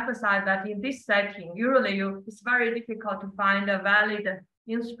to emphasize that in this setting, usually it's very difficult to find a valid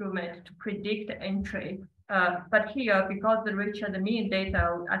instrument to predict entry. But here, because the richer the mean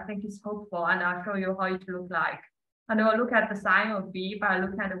data, I think it's hopeful, and I'll show you how it looks like. And we'll look at the sign of B by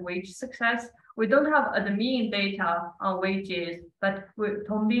looking at the wage success. We don't have the mean data on wages, but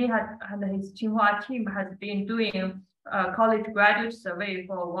Tongbi and his Tsinghua team has been doing college graduate survey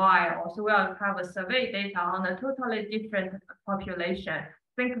for a while. So we'll have a survey data on a totally different population.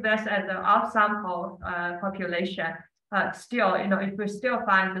 Think this as an outsample population. Still, you know, if we still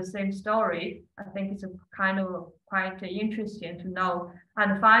find the same story, I think it's kind of quite interesting to know.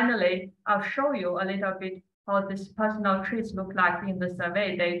 And finally, I'll show you a little bit how this personal traits look like in the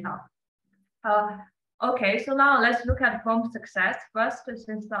survey data. Okay, so now let's look at form success first,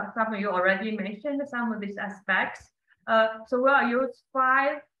 since some of you already mentioned some of these aspects. So we'll use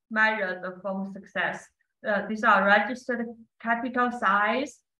 5 measures of form success. These are registered capital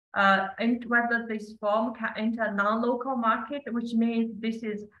size, and whether this form can enter a non-local market, which means this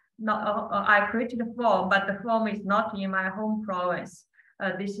is not I created a form, but the form is not in my home province.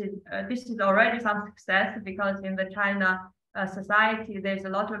 This is already some success, because in the China society, there's a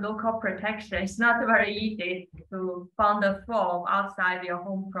lot of local protection. It's not very easy to find a form outside your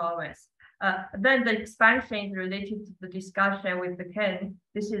home province. Then the expansion is related to the discussion with the Ken.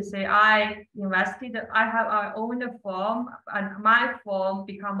 This is say I own a form, and my form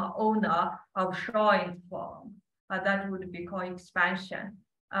become an owner of showing form. That would be called expansion.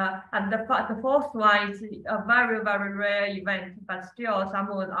 And the fourth one is a very, very rare event, but still some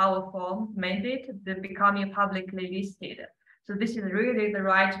of our forms made it, they're becoming publicly listed. So this is really the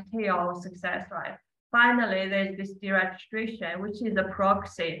right tail of success, right? Finally, there's this deregistration, which is a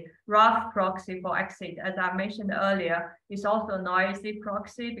proxy, rough proxy for exit. As I mentioned earlier, it's also a noisy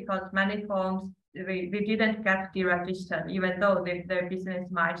proxy because many firms, we didn't get deregistered, even though their business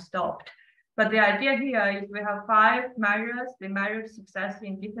might stop. But the idea here is we have 5 measures. They measure success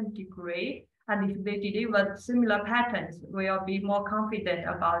in different degree. And if they deliver similar patterns, we'll be more confident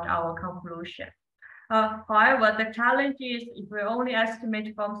about our conclusion. However, the challenge is if we only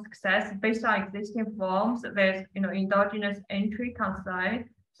estimate form success based on existing forms, there's endogenous entry concern.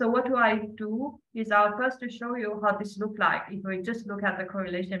 So what do I do is I'll first show you how this looks like if we just look at the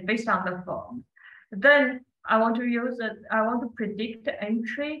correlation based on the form. Then I want to predict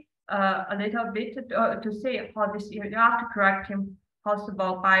entry a little bit to see how this after correcting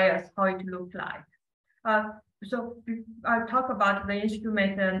possible bias, how it looks like. So I'll talk about the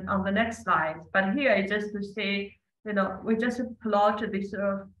instrument on the next slide, but here is just to say, we just plot this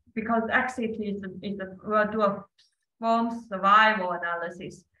because exit we'll do a form survival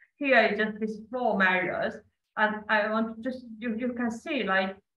analysis. Here is just these 4 measures, and I want to just you can see,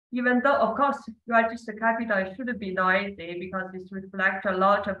 like, even though of course registered capital should be noisy because this reflects a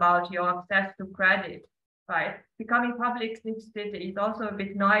lot about your access to credit, right? Becoming public listed is also a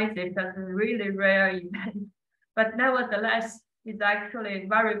bit noisy because it's a really rare event. But nevertheless, it's actually a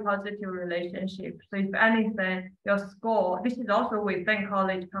very positive relationship. So if anything, your score, this is also within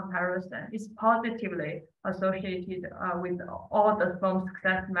college comparison, is positively associated with all the form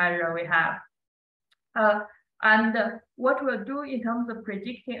success measure we have. And what we'll do in terms of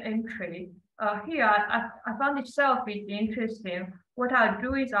predicting entry, here, I found itself is interesting. What I'll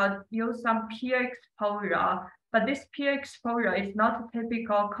do is I'll use some peer exposure, but this peer exposure is not a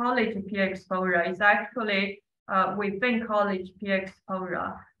typical college peer exposure. It's actually within college peer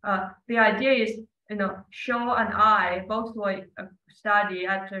exposure. The idea is, Shaw and I both were study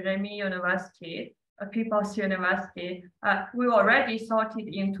at Renmin University, People's University. We already sorted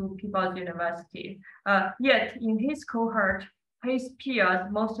into People's University. Yet in his cohort, his peers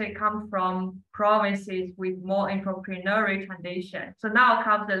mostly come from provinces with more entrepreneurial tradition. So now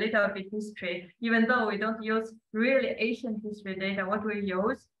comes a little bit history, even though we don't use really ancient history data, what we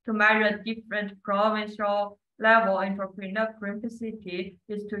use to measure different provincial level entrepreneur propensity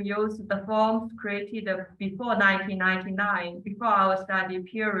is to use the forms created before 1999, before our study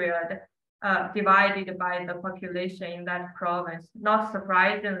period, divided by the population in that province. Not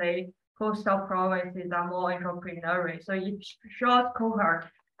surprisingly, coastal provinces are more entrepreneurial. So each short cohort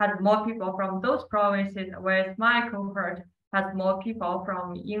has more people from those provinces, whereas my cohort has more people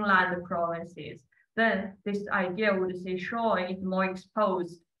from inland provinces. Then this idea would say Sean is more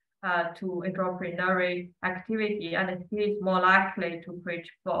exposed to entrepreneurial activity, and he is more likely to create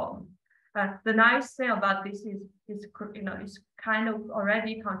firm. The nice thing about this is it's kind of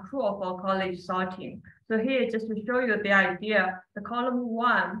already control for college sorting. So here, just to show you the idea, the column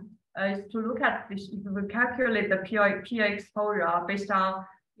 1 is to look at this. If we calculate the peer exposure based on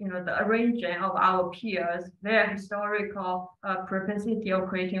the arrangement of our peers, their historical propensity of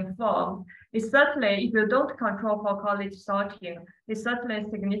creating firm, it's certainly, if you don't control for college sorting, it's certainly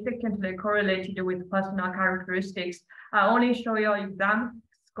significantly correlated with personal characteristics. I only show you exam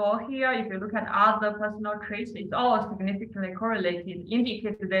score here. If you look at other personal traits, it's all significantly correlated,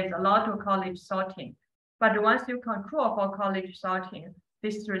 indicates there's a lot of college sorting. But once you control for college sorting,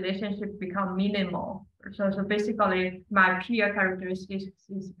 this relationship become minimal. So basically, my peer characteristics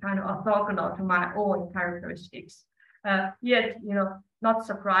is kind of orthogonal to my own characteristics. Yet, not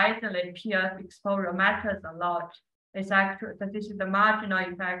surprisingly, peer exposure matters a lot. It's actually that this is the marginal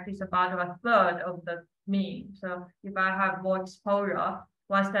effect is about 1/3 of the mean. So if I have more exposure,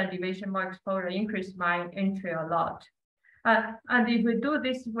 one standard deviation more exposure increase my entry a lot. And if we do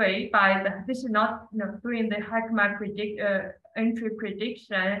this way this is not doing the Heckman entry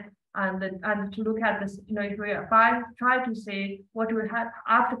prediction and to look at this, if we try to see what we have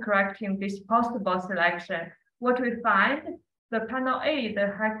after correcting this possible selection, what we find, the panel A, the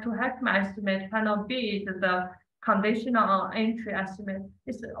Heckman estimate, panel B, the conditional entry estimate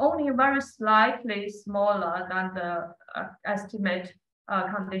is only very slightly smaller than the estimate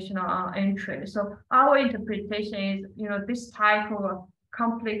conditional entry. So our interpretation is, this type of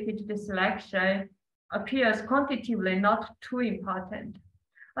complicated selection appears quantitatively not too important.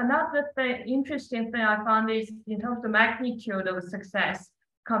 Another interesting thing I found is in terms of the magnitude of success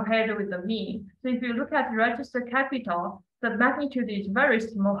compared with the mean. So if you look at registered capital, the magnitude is very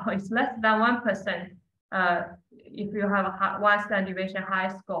small. It's less than 1% if you have a one standard deviation high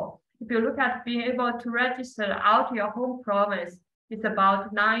score. If you look at being able to register out your home province, it's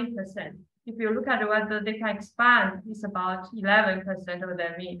about 9%. If you look at whether they can expand, it's about 11% of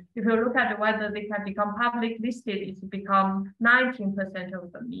their mean. If you look at whether they can become public listed, it's become 19%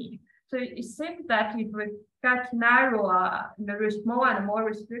 of the mean. So it seems that if we get narrower, more and more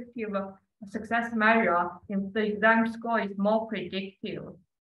restrictive success measure, if the exam score is more predictive.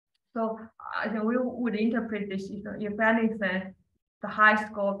 So I think we would interpret this, if anything, the high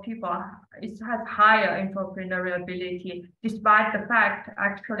score people, it has higher entrepreneurial ability, despite the fact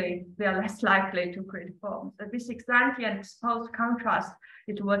actually they are less likely to create firms. So this ex-ante and ex-post contrast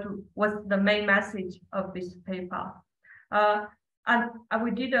is what was the main message of this paper. And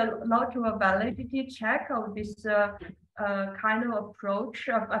we did a lot of validity check of this kind of approach,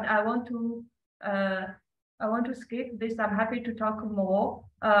 but I want to skip this. I'm happy to talk more,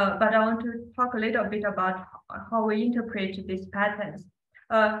 but I want to talk a little bit about how we interpret these patterns.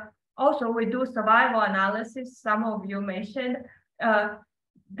 Also, we do survival analysis. Some of you mentioned.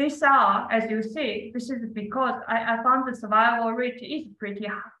 These are, as you see, this is because I found the survival rate is pretty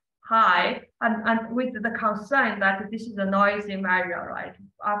high, and with the concern that this is a noisy measure, right?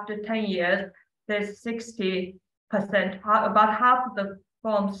 After 10 years, there's 60%, about half of the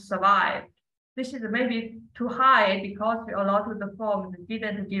forms survived. This is maybe too high because a lot of the forms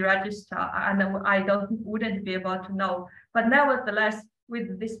didn't deregister, and I wouldn't be able to know. But nevertheless,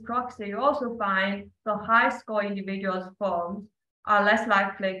 with this proxy, you also find the high score individuals' forms are less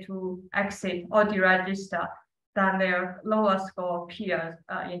likely to exit or deregister than their lower score peers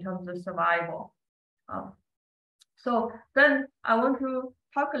in terms of survival. So then I want to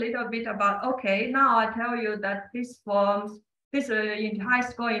talk a little bit about, okay, now I tell you that these forms, these high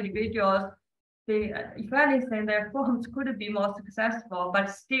score individuals, if anything, their forms could be more successful, but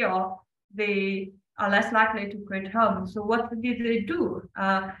still they are less likely to create homes. So what did they do?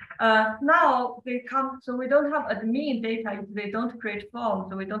 Now they come, so we don't have admin data if they don't create forms,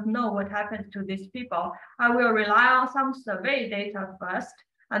 so we don't know what happens to these people. I will rely on some survey data first,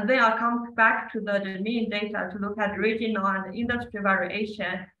 and then I'll come back to the admin data to look at regional and industry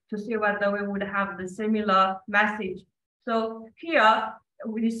variation to see whether we would have the similar message So here,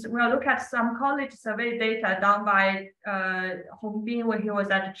 we'll look at some college survey data done by Hong Bin when he was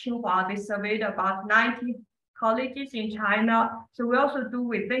at Tsinghua. They surveyed about 90 colleges in China. So we also do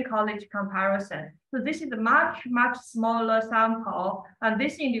within college comparison. So this is a much, much smaller sample. And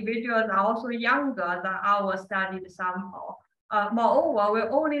these individuals are also younger than our studied sample. Moreover, we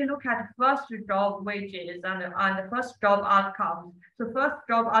only look at first job wages and first job outcomes. So first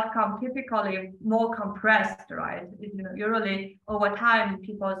job outcome typically more compressed, right? Usually over time,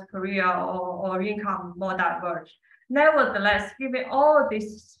 people's career or income more diverge. Nevertheless, given all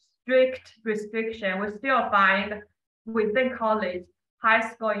this strict restriction, we still find within college, high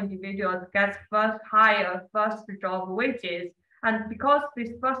score individuals get higher first job wages. And because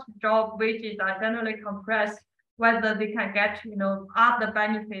these first job wages are generally compressed, whether they can get, other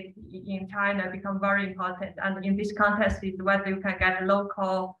benefits in China become very important. And in this context is whether you can get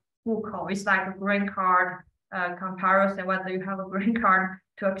local hukou. It's like a green card comparison, whether you have a green card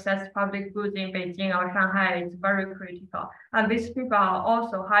to access public goods in Beijing or Shanghai is very critical. And these people are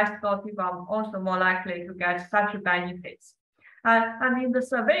also, high score people are also more likely to get such benefits. And in the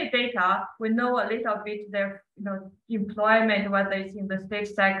survey data, we know a little bit their employment, whether it's in the state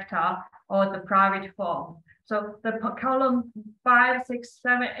sector or the private firm. So the column 5, 6,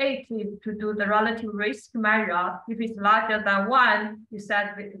 7, 8 is to do the relative risk measure. If it's larger than 1, you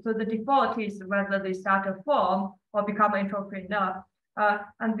said, so the default is whether they start a firm or become an entrepreneur.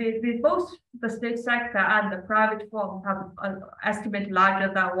 And both the state sector and the private firm have an estimate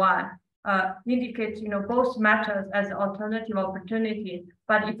larger than 1. Indicates, both matters as alternative opportunity.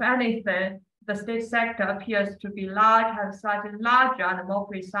 But if anything, the state sector appears to be large, has slightly larger and more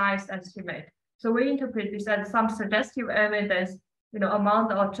precise estimate. So we interpret this as some suggestive evidence, among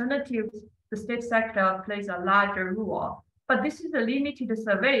the alternatives, the state sector plays a larger role. But this is a limited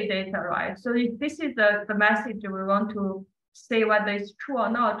survey data, right? So if this is the message we want to say whether it's true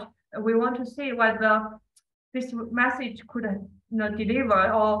or not, we want to see whether this message could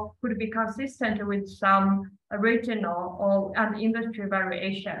deliver or could be consistent with some regional and industry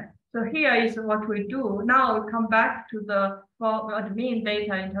variation. So here is what we do. Now we come back to the admin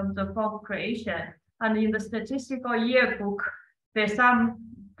data in terms of form creation. And in the statistical yearbook, there's some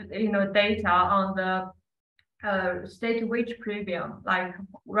data on the state wage premium, like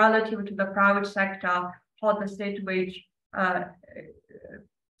relative to the private sector or the state wage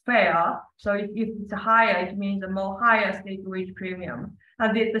fair. So if it's higher, it means a more higher state wage premium.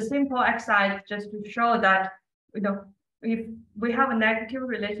 And the simple exercise just to show that, if we have a negative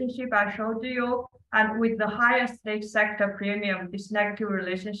relationship, I showed you, and with the higher state sector premium, this negative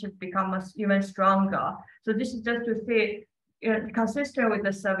relationship becomes even stronger. So this is just to say, consistent with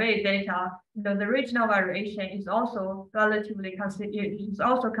the survey data, the regional variation is also relatively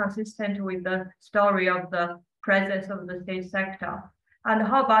consistent with the story of the presence of the state sector. And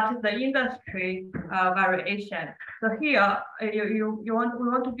how about the industry variation? So here, we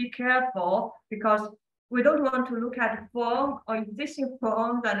want to be careful because we don't want to look at firm or existing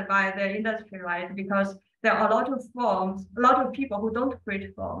firms and by the industry, right? Because there are a lot of firms, a lot of people who don't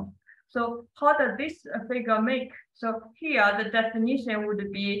create firms. So how does this figure make? So here, the definition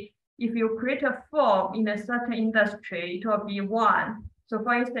would be, if you create a firm in a certain industry, it will be 1. So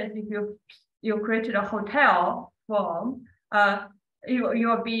for instance, if you created a hotel firm, you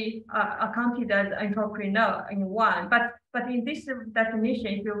will be accounted as an entrepreneur in 1. But in this definition,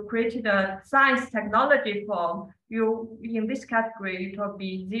 if you created a science technology firm, in this category, it will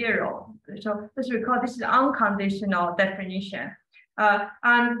be 0. So this is unconditional definition.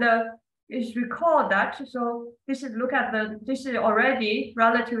 Is recall that, so this is this is already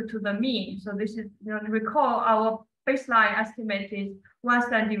relative to the mean. So this is, recall our baseline estimate is 1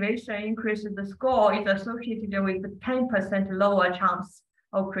 standard deviation increase in the score is associated with 10% lower chance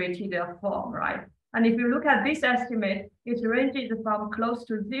of creating a firm, right? And if you look at this estimate, it ranges from close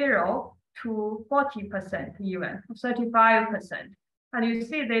to 0 to 40% even, 35%. And you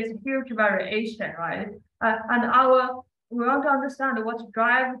see there's huge variation, right? We want to understand what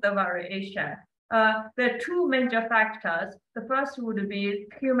drives the variation. There are 2 major factors. The first would be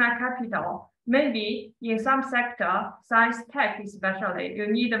human capital. Maybe in some sector, science tech especially, you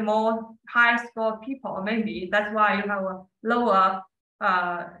need more high score people. Maybe that's why you have a lower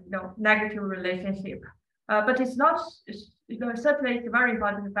negative relationship. But it's not, certainly it's a very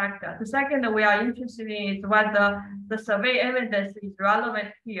important factor. The second we are interested in is whether the survey evidence is relevant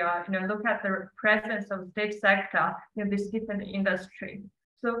here. Look at the presence of state sector in this different industry.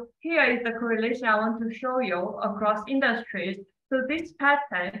 So here is the correlation I want to show you across industries. So this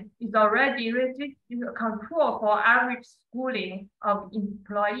pattern is already control for average schooling of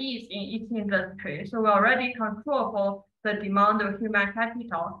employees in each industry. So we already control for the demand of human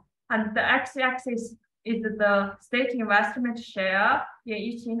capital. And the x-axis is the state investment share in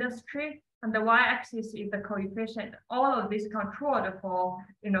each industry, and the y-axis is the coefficient. All of this controlled for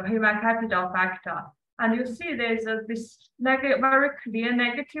human capital factor. And you see there's this very clear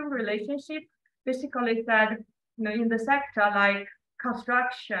negative relationship, basically said in the sector like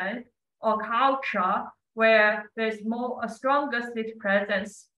construction or culture, where there's a stronger state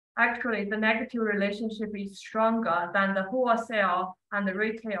presence. Actually, the negative relationship is stronger than the wholesale and the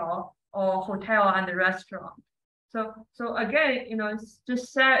retail or hotel and the restaurant. So again, it's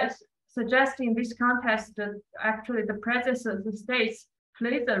just suggesting this context that actually the presence of the states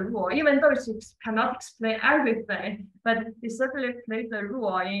plays a role, even though it cannot explain everything, but it certainly plays a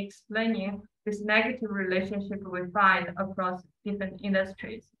role in explaining this negative relationship we find across different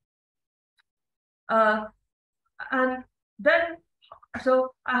industries. And then,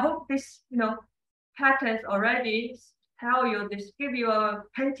 so I hope this, patterns already tell you this,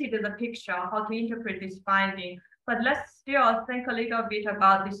 painted the picture how to interpret this finding. But let's still think a little bit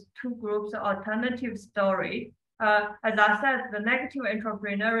about these two groups' alternative story. As I said, the negative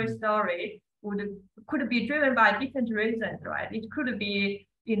entrepreneurial story could be driven by different reasons, right? It could be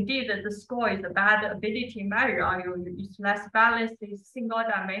indeed that the score is a bad ability measure. It's less balanced, it's single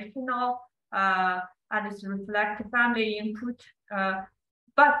dimensional, and it's reflect family input.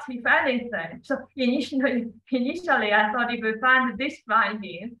 But if anything, so initially I thought if we find this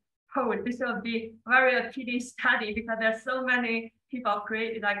finding, this will be a very appealing study because there's so many people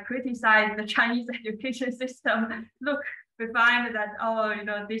criticize the Chinese education system. Look, we find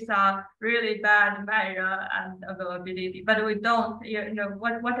that these are really bad measure and availability, but we don't.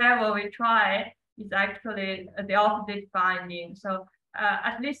 Whatever we try is actually the opposite finding. So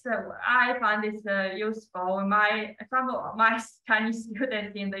at least I find this useful. Some of my Chinese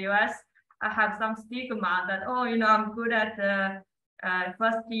students in the US have some stigma that I'm good at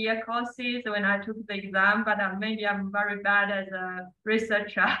first year courses when I took the exam, but maybe I'm very bad as a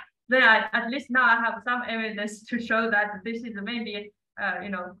researcher. Then at least now I have some evidence to show that this is maybe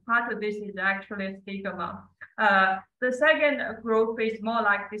part of this is actually a stigma. The second group is more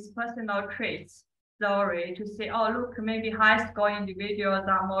like this personal traits story to say, oh look, maybe high score individuals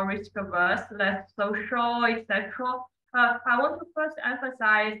are more risk averse, less social, etc. I want to first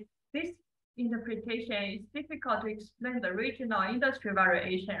emphasize this interpretation is difficult to explain the regional industry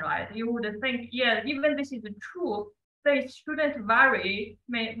variation, right? You would think, yeah, even this is true, the students vary,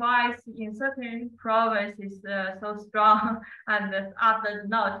 why in certain provinces so strong and others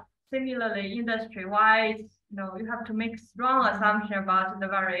not. Similarly, industry-wise, you have to make strong assumption about the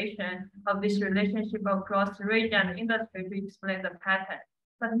variation of this relationship across region and industry to explain the pattern.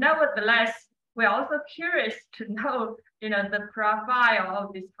 But nevertheless, we're also curious to know, the profile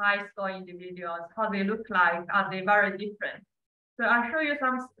of these high score individuals, how they look like, are they very different? So I'll show you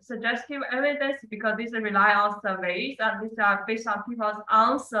some suggestive evidence because these rely on surveys and these are based on people's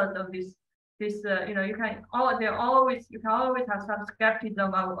answers of this. You can always have some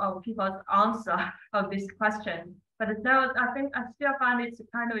skepticism of people's answer of this question. But now I still find it's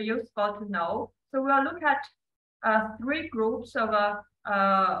kind of useful to know. So we'll look at three groups of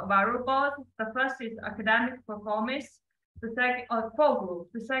variables. The first is academic performance. The second, four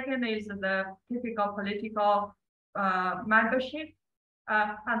groups. The second is the typical political membership.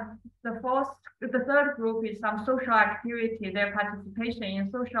 And the third group is some social activity, their participation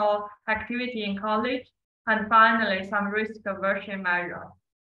in social activity in college. And finally, some risk aversion measure.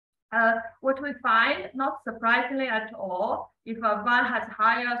 What we find, not surprisingly at all, if one has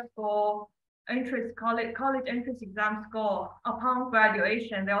higher score, college entrance exam score upon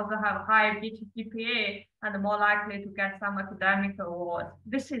graduation, they also have higher GPA and more likely to get some academic awards.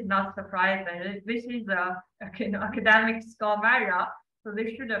 This is not surprising. This is a academic score measure, so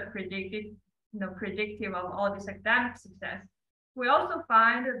they should have predicted, predictive of all this academic success. We also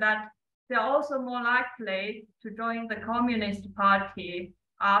find that they're also more likely to join the Communist Party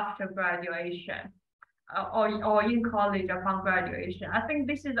after graduation. Or in college upon graduation. I think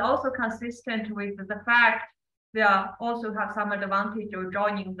this is also consistent with the fact they also have some advantage of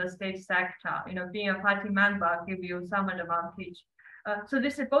joining the state sector. Being a party member gives you some advantage. So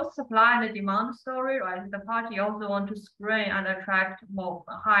this is both supply and demand story, right? The party also want to screen and attract more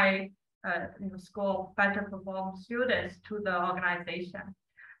high score, better perform students to the organization.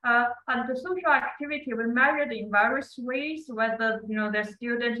 And the social activity we measured in various ways, whether they're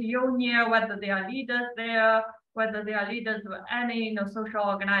student union, whether they are leaders there, whether they are leaders of any social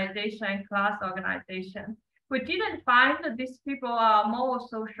organization, class organization. We didn't find that these people are more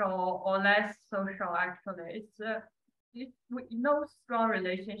social or less social. Actually, it's no strong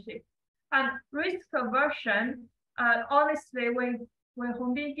relationship. And risk aversion, honestly, when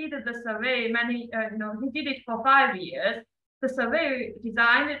Hongbin did the survey, he did it for 5 years. The survey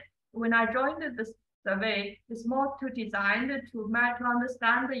designed, when I joined the survey, is more to design to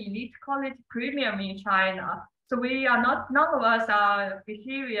understand the elite quality premium in China. So we are not, none of us are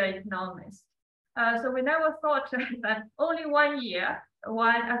behavior economists. So we never thought that only 1 year,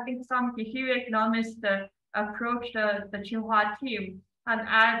 when I think some behavior economists approached the Tsinghua team and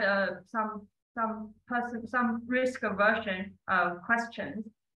add some risk aversion questions.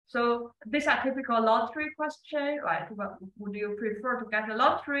 So these are typical lottery questions, right? Well, would you prefer to get a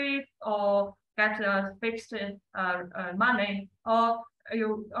lottery or get a fixed money? Or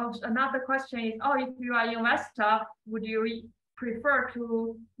another question is, if you are an investor, would you prefer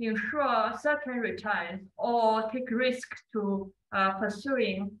to ensure certain returns or take risk to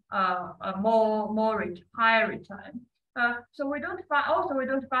pursuing a higher return? So we don't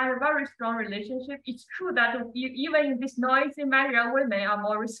find a very strong relationship. It's true that even in this noisy measure, women are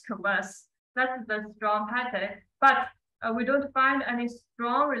more risk averse. That's the strong pattern. But we don't find any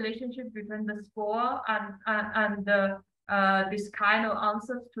strong relationship between the score and this kind of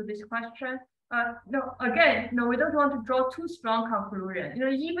answers to this question. No, we don't want to draw too strong conclusions.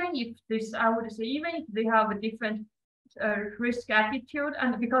 Even if even if they have a different risk attitude,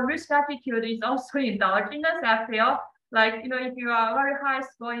 and because risk attitude is also endogenous, I feel. Like, if you are a very high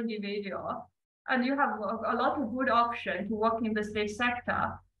score individual and you have a lot of good options to work in the state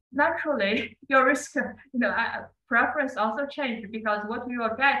sector, naturally your risk, preference also changes, because what you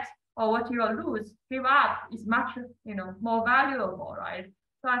will get or what you will give up is much, more valuable, right?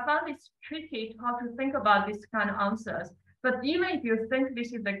 So I found it's tricky how to think about this kind of answers. But even if you think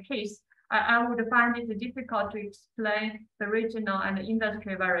this is the case, I would find it difficult to explain the regional and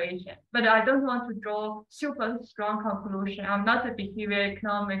industry variation. But I don't want to draw super strong conclusion. I'm not a behavior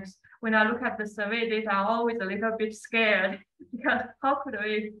economics. When I look at the survey data, I'm always a little bit scared, because how could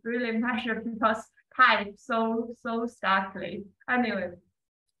we really measure people's type so starkly? Anyway,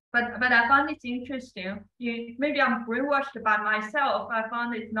 but I found it interesting. Maybe I'm brainwashed by myself. I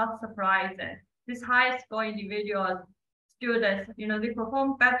found it not surprising. This high score individuals, students, they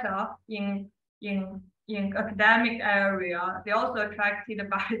perform better in academic area. They also attracted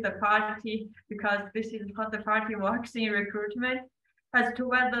by the party, because this is how the party works in recruitment. As to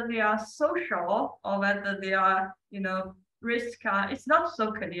whether they are social or whether they are, risk, it's not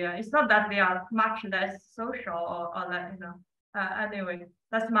so clear. It's not that they are much less social or that, anyway,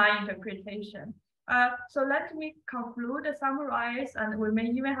 that's my interpretation. So let me conclude, summarize, and we may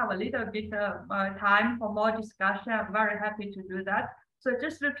even have a little bit of time for more discussion. I'm very happy to do that. So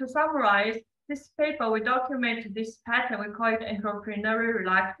just to summarize, this paper, we document this pattern. We call it entrepreneurial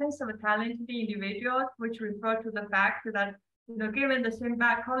reluctance of talented individuals, which refer to the fact that, given the same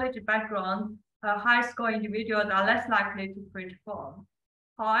college background, high score individuals are less likely to perform.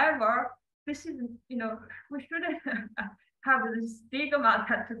 However, this is, we shouldn't have this stigma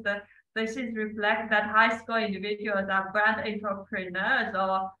that this is reflect that high score individuals are brand entrepreneurs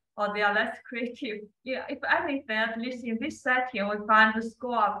or they are less creative. Yeah, if anything, at least in this setting, we find the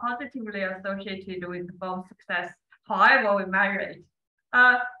score are positively associated with firm success, however we measure it.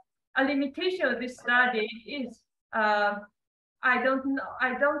 A limitation of this study is I don't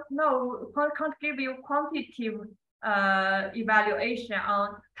know, can't give you quantitative evaluation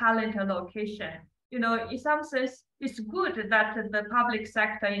on talent allocation. In some sense, it's good that the public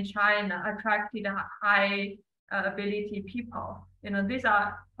sector in China attracted high ability people. These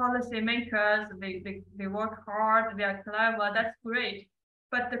are policymakers, they work hard, they are clever, that's great.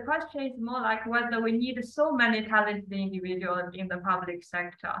 But the question is more like whether we need so many talented individuals in the public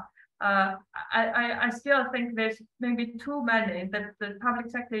sector. I still think there's maybe too many, that the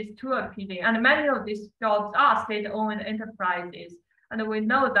public sector is too appealing. And many of these jobs are state-owned enterprises. And we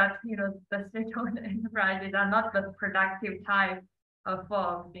know that, the state-owned enterprises are not the productive type of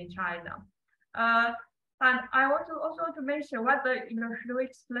firms in China. And I want to also to mention whether, should we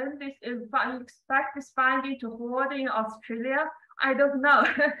explain this, if I expect this finding to hold in Australia? I don't know.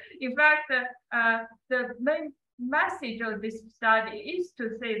 In fact, the main message of this study is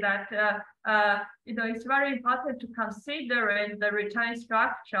to say that, it's very important to consider the return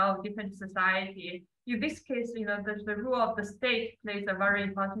structure of different society. In this case, the role of the state plays a very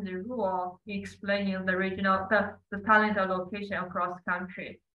important role in explaining the regional, the talent allocation across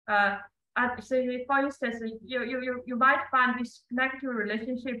country. So for instance, you might find this negative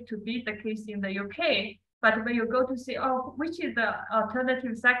relationship to be the case in the UK, but when you go to see, which is the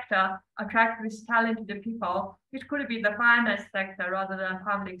alternative sector attract these talented people, it could be the finance sector rather than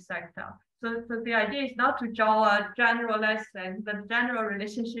public sector. So the idea is not to draw a general lesson, the general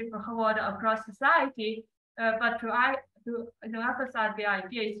relationship hold across society. but to emphasize the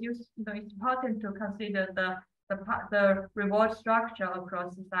idea, it's important to consider the reward structure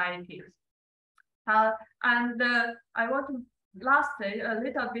across societies. And I want to lastly a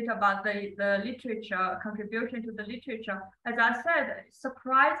little bit about the literature contribution to the literature. As I said,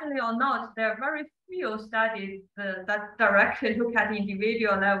 surprisingly or not, there are very few studies that directly look at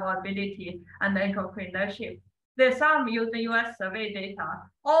individual level ability and entrepreneurship. There's some using US survey data.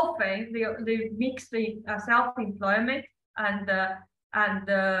 Often they mix the self-employment and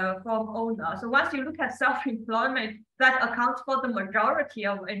from owner. So once you look at self-employment, that accounts for the majority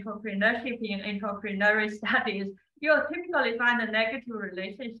of entrepreneurship in entrepreneurial studies. You'll typically find a negative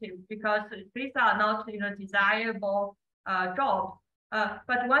relationship because these are not desirable jobs.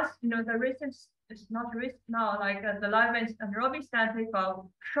 But once the research is not risk now, like the Levins and Robinson paper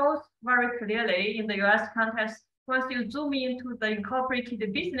shows very clearly in the US context, once you zoom into the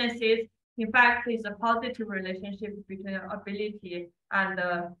incorporated businesses, in fact, there's a positive relationship between ability and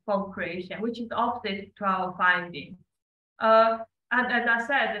form creation, which is opposite to our finding. And as I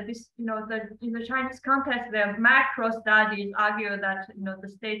said, this, in the Chinese context, the macro studies argue that the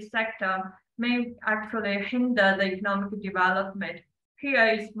state sector may actually hinder the economic development. Here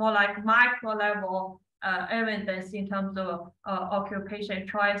is more like micro level evidence in terms of occupation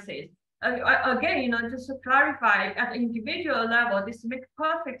choices. Again, just to clarify, at individual level, this makes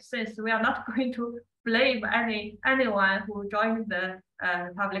perfect sense. We are not going to blame anyone who joined the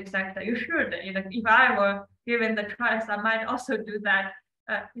public sector. You should, if I were given the choice, I might also do that.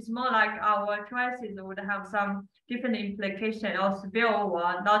 It's more like our choices would have some different implication or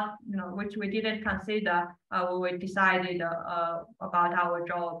spillover, not which we didn't consider when we decided about our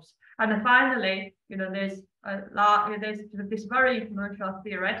jobs. And finally, there's this very influential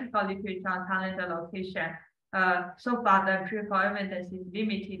theoretical literature on talent allocation. So far, the empirical evidence is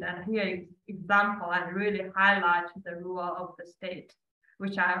limited, and here is example and really highlight the role of the state,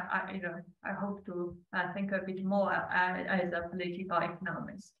 which I hope to think a bit more as a political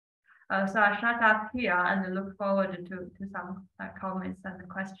economist. So I shut up here and look forward to some comments and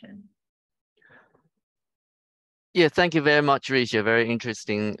questions. Yeah, thank you very much, Ruixue. Very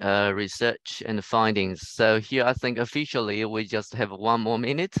interesting research and findings. So here, I think officially we just have 1 more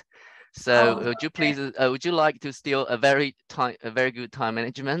minute. So would you please, would you like to steal a very good time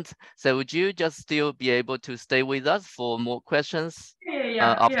management? So would you just still be able to stay with us for more questions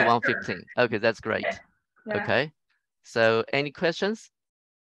after 1:15? Sure. Okay, that's great. Yeah. Okay. So any questions?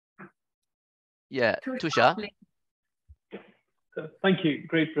 Yeah, Tusha. Thank you.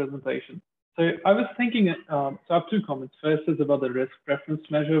 Great presentation. So I was thinking, so I have 2 comments. First is about the risk preference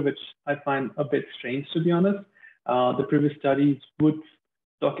measure, which I find a bit strange, to be honest. The previous studies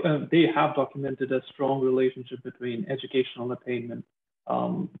they have documented a strong relationship between educational attainment,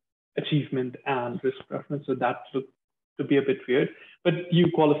 achievement, and risk preference. So that looked to be a bit weird, but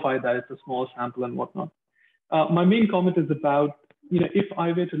you qualify that it's a small sample and whatnot. My main comment is about, if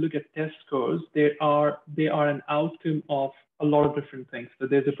I were to look at test scores, they are an outcome of a lot of different things. So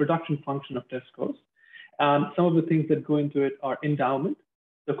there's a production function of test scores. And some of the things that go into it are endowment,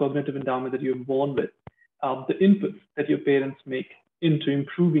 the cognitive endowment that you're born with, the inputs that your parents make into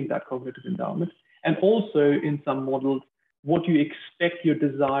improving that cognitive endowment, and also in some models, what you expect your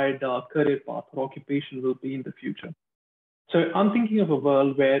desired career path or occupation will be in the future. So I'm thinking of a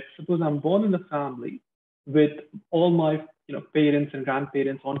world where, suppose I'm born in a family with all my parents and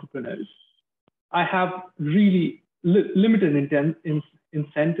grandparents entrepreneurs. I have really limited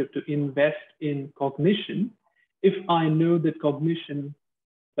incentive to invest in cognition if I know that cognition,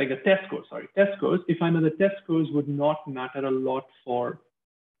 like a test scores, if I know the test scores would not matter a lot for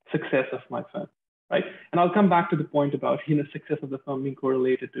success of my firm, right? And I'll come back to the point about success of the firm being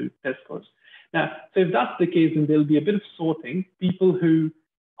correlated to test scores. Now, so if that's the case, then there'll be a bit of sorting. People who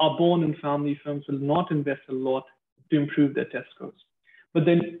are born in family firms will not invest a lot to improve their test scores. But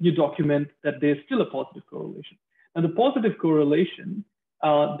then you document that there's still a positive correlation. And the positive correlation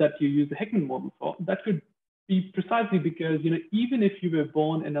that you use the Heckman model for, that could be precisely because, even if you were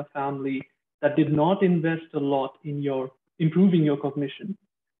born in a family that did not invest a lot in improving your cognition,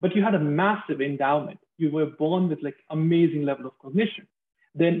 but you had a massive endowment, you were born with like amazing level of cognition,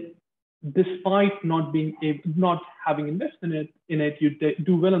 then despite not having invested in it, you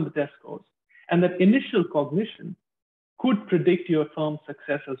do well on the test scores. And that initial cognition could predict your firm's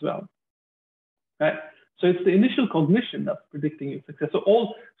success as well, right? So it's the initial cognition that's predicting your success.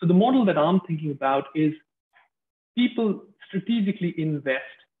 So the model that I'm thinking about is people strategically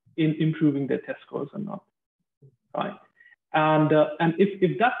invest in improving their test scores or not, right? And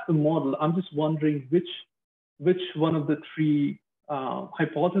if that's the model, I'm just wondering which one of the 3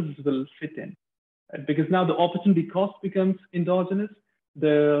 hypotheses will fit in, right? Because now the opportunity cost becomes endogenous,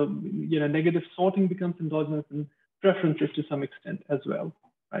 the negative sorting becomes endogenous, and preferences to some extent as well,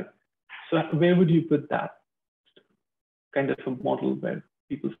 right? So where would you put that kind of a model where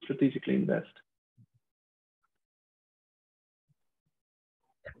people strategically invest?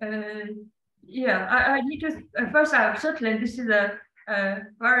 Yeah, I need to first. Certainly, this is a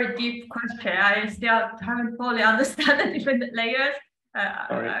very deep question. I still haven't fully understood the different layers.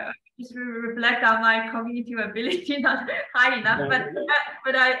 I just reflect on my cognitive ability not high enough,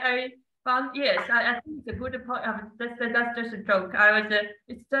 but I found, yes, I think it's a good point. That's just a joke.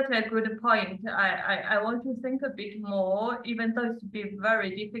 It's certainly a good point. I want to think a bit more, even though it's be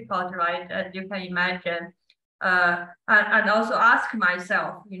very difficult, right? As you can imagine. And also ask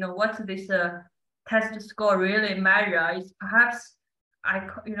myself, what's this test score really measure? Is perhaps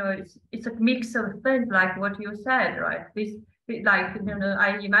it's a mix of things like what you said, right?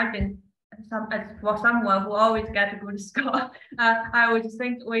 I imagine for someone who always get a good score, I would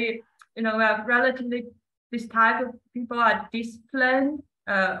think we are relatively, this type of people are disciplined.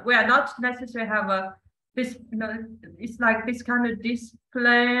 We are not necessarily have it's like this kind of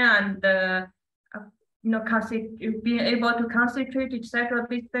discipline and being able to concentrate, etc.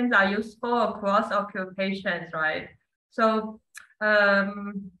 These things are useful across occupations, right? So I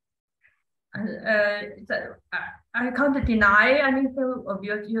can't deny anything of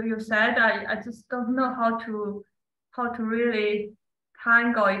you said. I just don't know how to really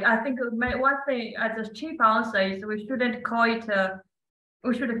tangle it. I think one thing as a cheap answer is we shouldn't call it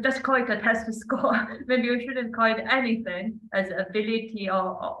we should just call it a test score. Maybe we shouldn't call it anything as ability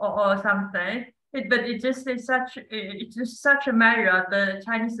or something. But it's just such a measure the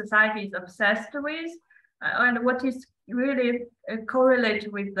Chinese society is obsessed with, and what is really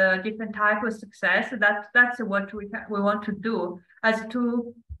correlate with the different type of success. That's what we want to do. As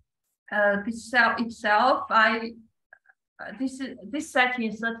to this cell itself, this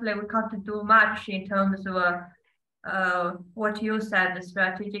setting certainly we can't do much in terms of what you said, the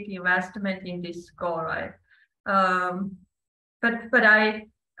strategic investment in this score, right? But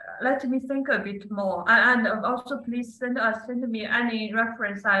let me think a bit more, and also please send me any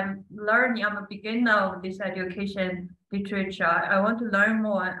reference. I'm learning. I'm a beginner of this education literature. I want to learn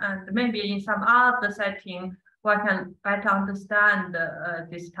more, and maybe in some other setting, one can better understand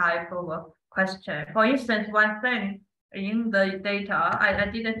this type of question. For instance, one thing in the data, I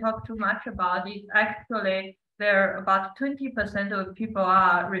didn't talk too much about it. Actually, there about 20% of people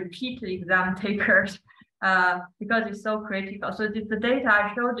are repeat exam takers. Because it's so critical. So the data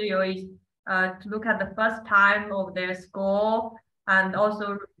I showed you is to look at the first time of their score, and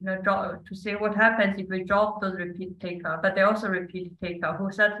also to see what happens if we drop those repeat taker. But they also repeat taker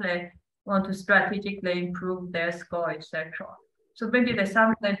who certainly want to strategically improve their score, etc. So maybe there's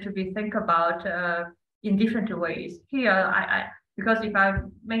something to be think about in different ways. Here, because if I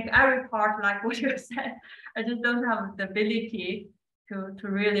make every part like what you said, I just don't have the ability to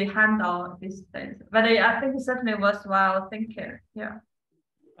really handle these things. But I think it's certainly worthwhile thinking. Yeah.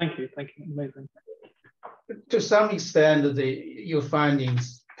 Thank you. Amazing. To some extent, your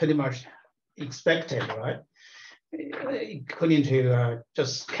findings pretty much expected, right? According to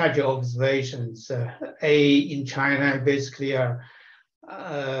just casual observations, in China, basically,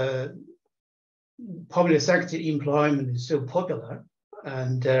 public sector employment is so popular,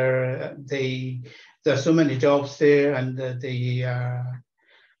 and there are so many jobs there, and the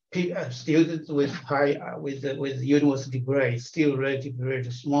students with with university grades still relatively very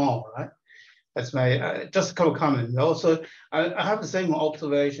small, right? That's my just a couple comments. Also, I have the same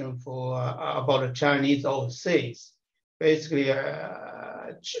observation for about the Chinese overseas. Basically,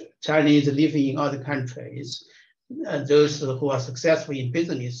 Chinese living in other countries, and those who are successful in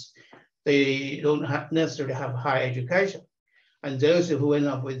business, they don't necessarily have high education. And those who end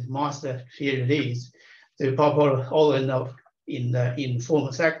up with master PhDs, they probably all end up in the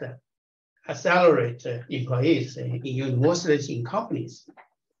informal sector, as salaried employees in universities, in companies.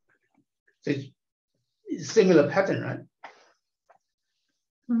 So it's a similar pattern, right?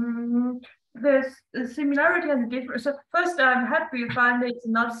 There's a similarity and difference. So first, I'm happy you find it's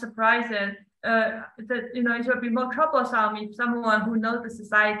not surprising that it will be more troublesome if someone who knows the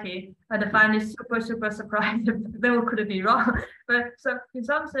society and find it super surprising. They could be wrong. But so in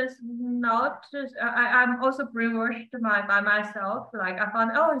some sense, not. I'm also brainwashed by myself. Like I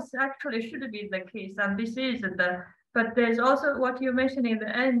found, it actually should be the case, and this is the. But there's also what you mentioned in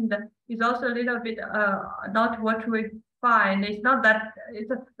the end is also a little bit not what we find. It's not that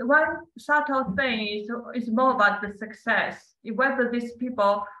the one subtle thing is more about the success. Whether these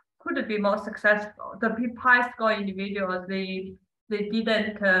people could be more successful. The high score individuals, they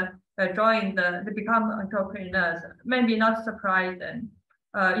didn't join they become entrepreneurs. Maybe not surprising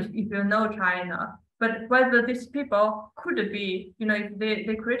if you know China, but whether these people could be, if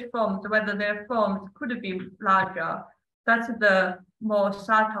they create firms, whether their firms could be larger, that's the more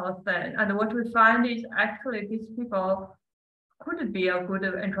subtle thing. And what we find is actually these people could be a good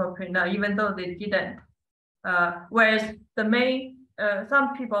entrepreneur, even though they didn't. Whereas the main,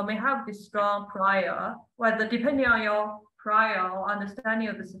 some people may have this strong prior, whether depending on your prior or understanding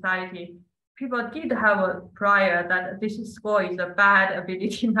of the society, people did have a prior that this score is a bad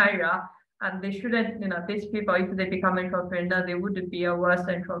ability measure, and they shouldn't, these people, if they become entrepreneur, they would be a worse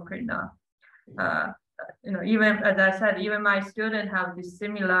entrepreneur. Even as I said, even my students have this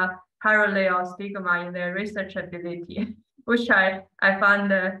similar parallel stigma in their research ability, which I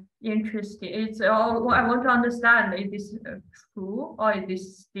found interesting. It's all I want to understand, is this true or is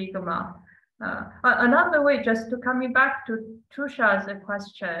this stigma? Another way, just to coming back to Tusha's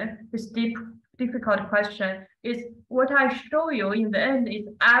question, this difficult question, is what I show you in the end is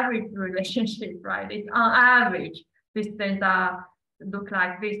average relationship, right? It's on average, these things look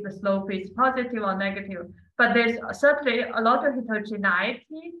like this, the slope is positive or negative, but there's certainly a lot of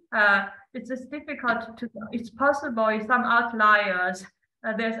heterogeneity. It's just difficult to, it's possible in some outliers.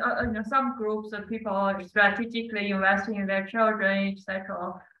 There's some groups of people are strategically investing in their children,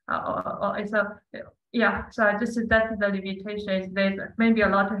 etc. So that's the limitation. There's maybe a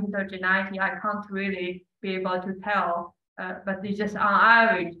lot of heterogeneity. I can't really be able to tell, but it's just on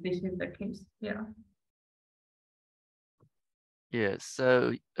average, this is the case. Yeah. Yeah,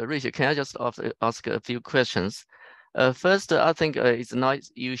 so Ruixue, can I just ask a few questions? First, I think it's nice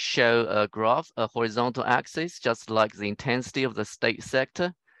you show a graph, a horizontal axis, just like the intensity of the state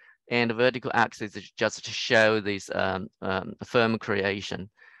sector, and the vertical axis is just to show this firm creation.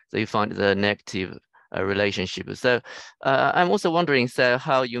 So you find the negative relationship. So I'm also wondering, so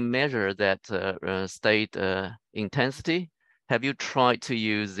how you measure that state intensity? Have you tried to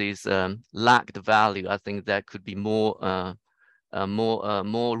use this lagged value? I think that could be more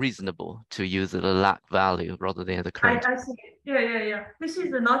reasonable to use the lag value rather than the current. I see. Yeah. This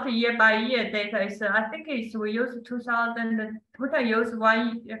is not a year by year data. It's, I think we use 2000. What I use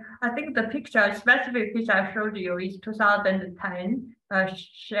one. I think the picture, specific picture I showed you is 2010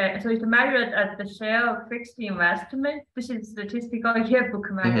 share. So it's measured as the share of fixed investment. This is statistical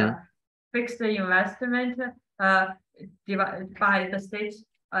yearbook measure. Fixed investment divided by the states.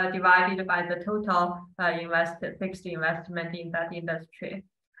 Divided by the total fixed investment in that industry.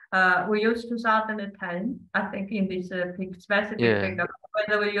 We use 2010, I think, in this specific figure.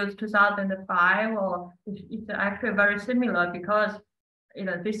 Whether we use 2005 or it's actually very similar, because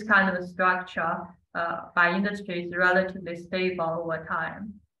this kind of structure by industry is relatively stable over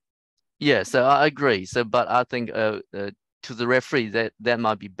time. Yeah, so I agree. So, but I think to the referee that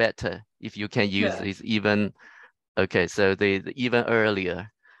might be better if you can use this even. Okay, so the even earlier.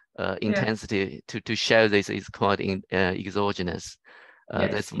 Intensity to show this is quite exogenous.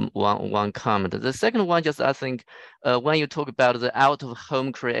 That's one comment. The second one, just I think when you talk about the out of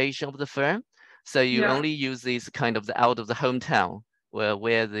home creation of the firm, so you only use this kind of the out of the hometown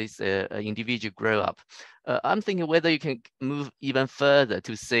where this individual grow up. I'm thinking whether you can move even further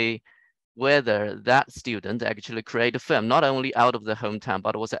to see whether that student actually create a firm, not only out of the hometown,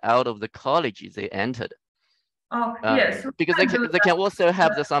 but also out of the colleges they entered. Oh, yes. Because they can also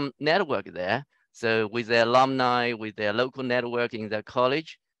have some network there. So with their alumni, with their local network in their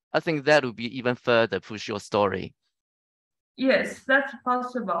college, I think that would be even further push your story. Yes, that's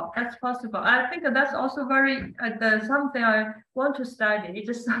possible. That's possible. I think that's also very something I want to study. It's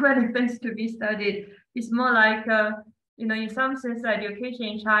just so many things to be studied. It's more like, in some sense, education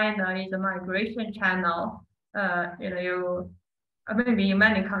in China is a migration channel. Maybe in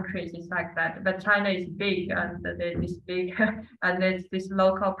many countries it's like that, but China is big, and there's this big, and there's this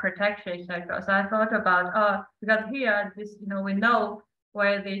local protection, etc. So I thought about, because here, we know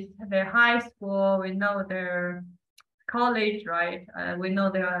where their high school, we know their college, right? We know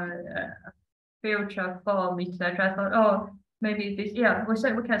their future firm, etc. I thought, maybe this,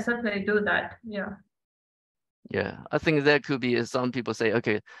 we can certainly do that. Yeah, I think there could be some people say,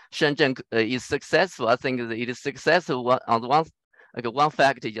 okay, Shenzhen is successful. I think it is successful on the one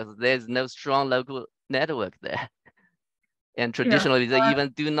factor is just there's no strong local network there, and traditionally they even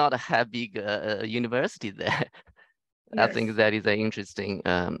do not have big university there. I think that is an interesting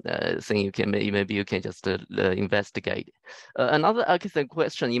thing. You can maybe you can just investigate. Another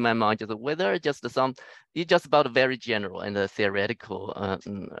question in my mind is whether it's just about very general and theoretical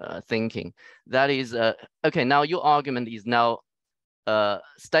thinking. That is okay. Now your argument is now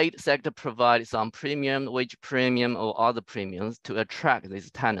state sector provide some premium, wage premium, or other premiums to attract these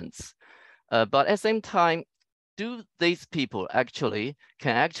talents. But at the same time, do these people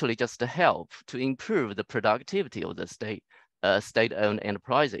can actually just help to improve the productivity of the state-owned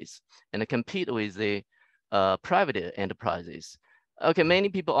enterprises and compete with the private enterprises? Okay, many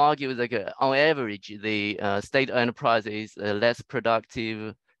people argue that on average, the state enterprises less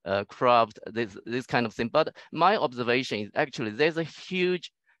productive, corrupt, this kind of thing. But my observation is actually there's a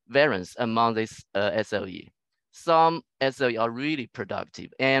huge variance among this SOE. Some SOE are really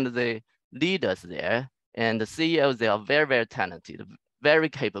productive, and the leaders there and the CEOs, they are very, very talented, very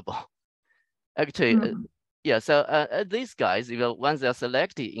capable. Actually, yeah, so these guys, once they're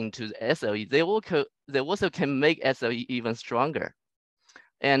selected into the SOE, they also can make SOE even stronger.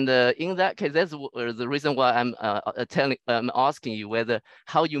 And in that case, that's the reason why I'm asking you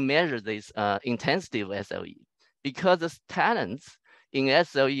how you measure this intensity of SOE, because the talents in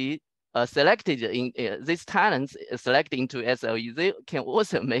SOE selected in these talents selected into SOE, they can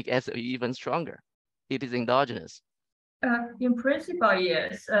also make SOE even stronger. It is endogenous. In principle,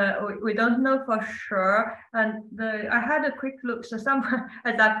 yes. We don't know for sure. And I had a quick look. So as I'm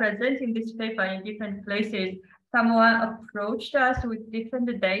presenting this paper in different places, someone approached us with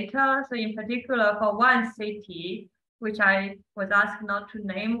different data. So in particular for one city, which I was asked not to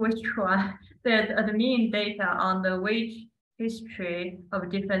name which one, there's admin data on the wage history of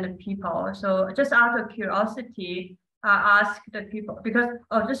different people. So just out of curiosity, I asked the people, because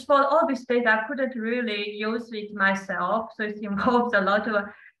just for all this data, I couldn't really use it myself. So it involves a lot of,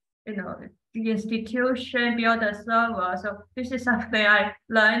 the institution build a server. So this is something I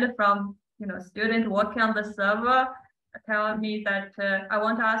learned from, students working on the server, tell me that I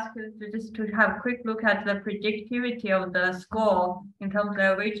want to ask you to have a quick look at the predictivity of the score in terms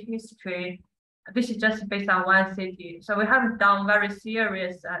of wage history. This is just based on one city. So we haven't done very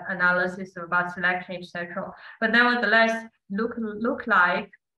serious analysis about selection, etc. But nevertheless, look like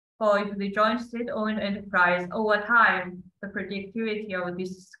for if the joint state-owned enterprise over time, the predictivity of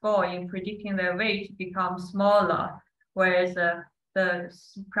this score in predicting their wage becomes smaller, whereas the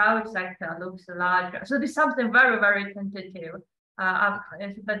private sector looks larger. So this is something very, very tentative.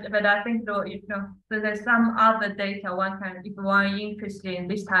 But I think there's some other data if one interested in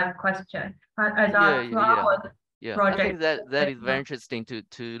this type of question. As yeah. project, I think that is very interesting to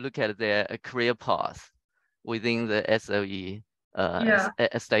look at their career path within the SOE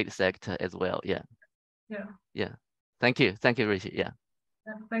state sector as well. Yeah. Thank you, Ruixue. Yeah.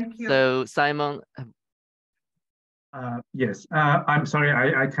 Thank you. So Simon. Yes, I'm sorry,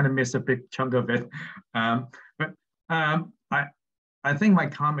 I kind of missed a big chunk of it. But I think my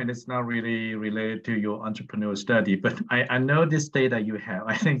comment is not really related to your entrepreneurial study, but I know this data you have.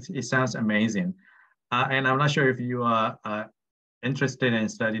 I think it sounds amazing. And I'm not sure if you are interested in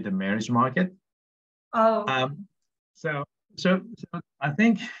studying the marriage market. Oh. So I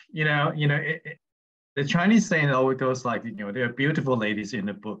think, the Chinese saying always goes like, there are beautiful ladies in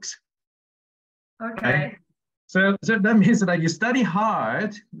the books. Okay. Right? So that means that you study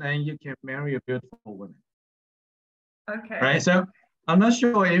hard, then you can marry a beautiful woman. Okay. Right. So I'm not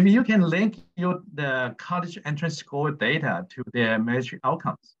sure if you can link the college entrance score data to their marriage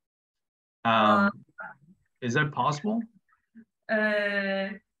outcomes. Is that possible?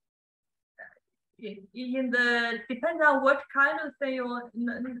 Depends on what kind of thing you want.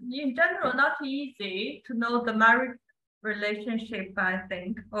 In general, not easy to know the marriage relationship, I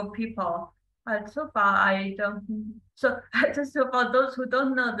think, of people. So far, I don't. So just for those who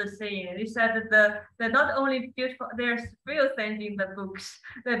don't know the saying, they said that they're not only beautiful. There's real things in the books.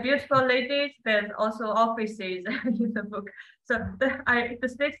 They're beautiful ladies. There's also offices in the book. So the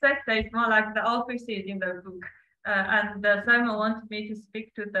state sector is more like the offices in the book. And Simon wanted me to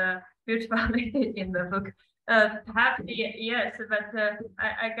speak to the beautiful lady in the book. Perhaps yes, but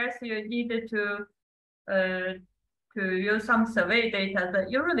I guess you needed to use some survey data. That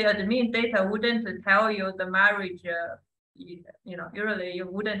usually admin data wouldn't tell you the marriage. Usually you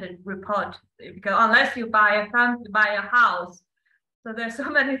wouldn't report because unless you buy a house. So there's so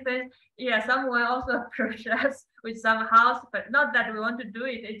many things. Yeah, someone also approached us with some house, but not that we want to do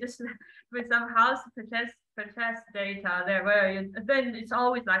it. It's just with some house purchase data there, where then it's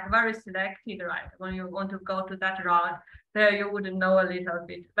always like very selected, right? When you want to go to that route, there you would know a little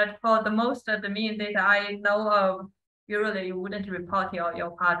bit. But for the most of the main data I know of, usually you wouldn't report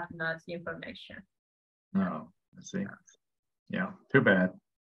your partner's information. No, I see. Yeah, too bad.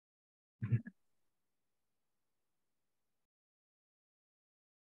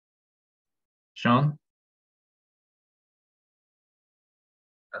 Sean?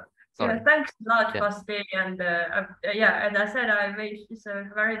 Sorry. Yeah, thanks a lot for staying. And yeah, as I said, it's a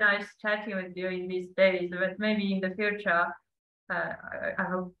very nice chatting with you in these days. But maybe in the future, I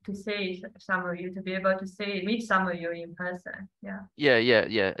hope to see some of you, to be able to meet some of you in person. Yeah.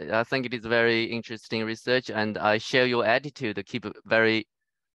 Yeah. I think it is very interesting research, and I share your attitude to keep it very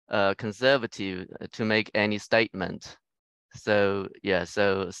conservative to make any statement. So yeah,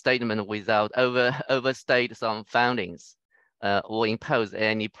 so statement without overstate some findings or impose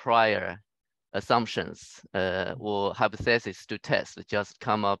any prior assumptions or hypothesis to test. Just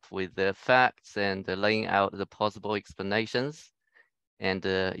come up with the facts and laying out the possible explanations, and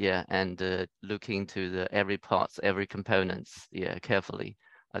look into every parts, every components, carefully.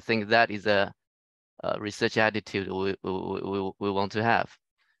 I think that is a research attitude we want to have,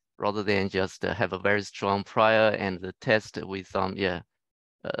 rather than just have a very strong prior and the test with some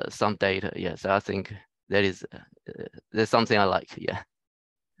data. Yes, I think that is there's something I like. Yeah.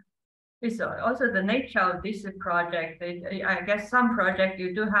 It's also the nature of this project. I guess some project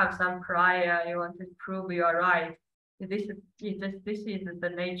you do have some prior, you want to prove you are right. This is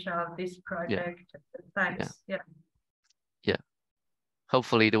the nature of this project. Thanks. Yeah.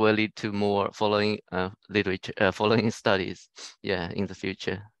 Hopefully it will lead to more following literature, following studies. Yeah, in the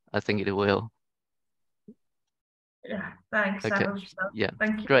future, I think it will. Yeah, thanks. Okay. I hope so. Yeah,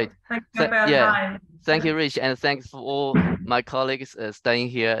 thank you. Great. Thank you for your time. Thank you, Rich, and thanks for all my colleagues staying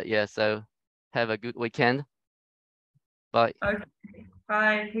here. Yeah, so have a good weekend. Bye. Okay.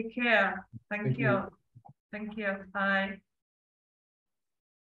 Bye. Take care. Thank you. you. Thank you. Bye.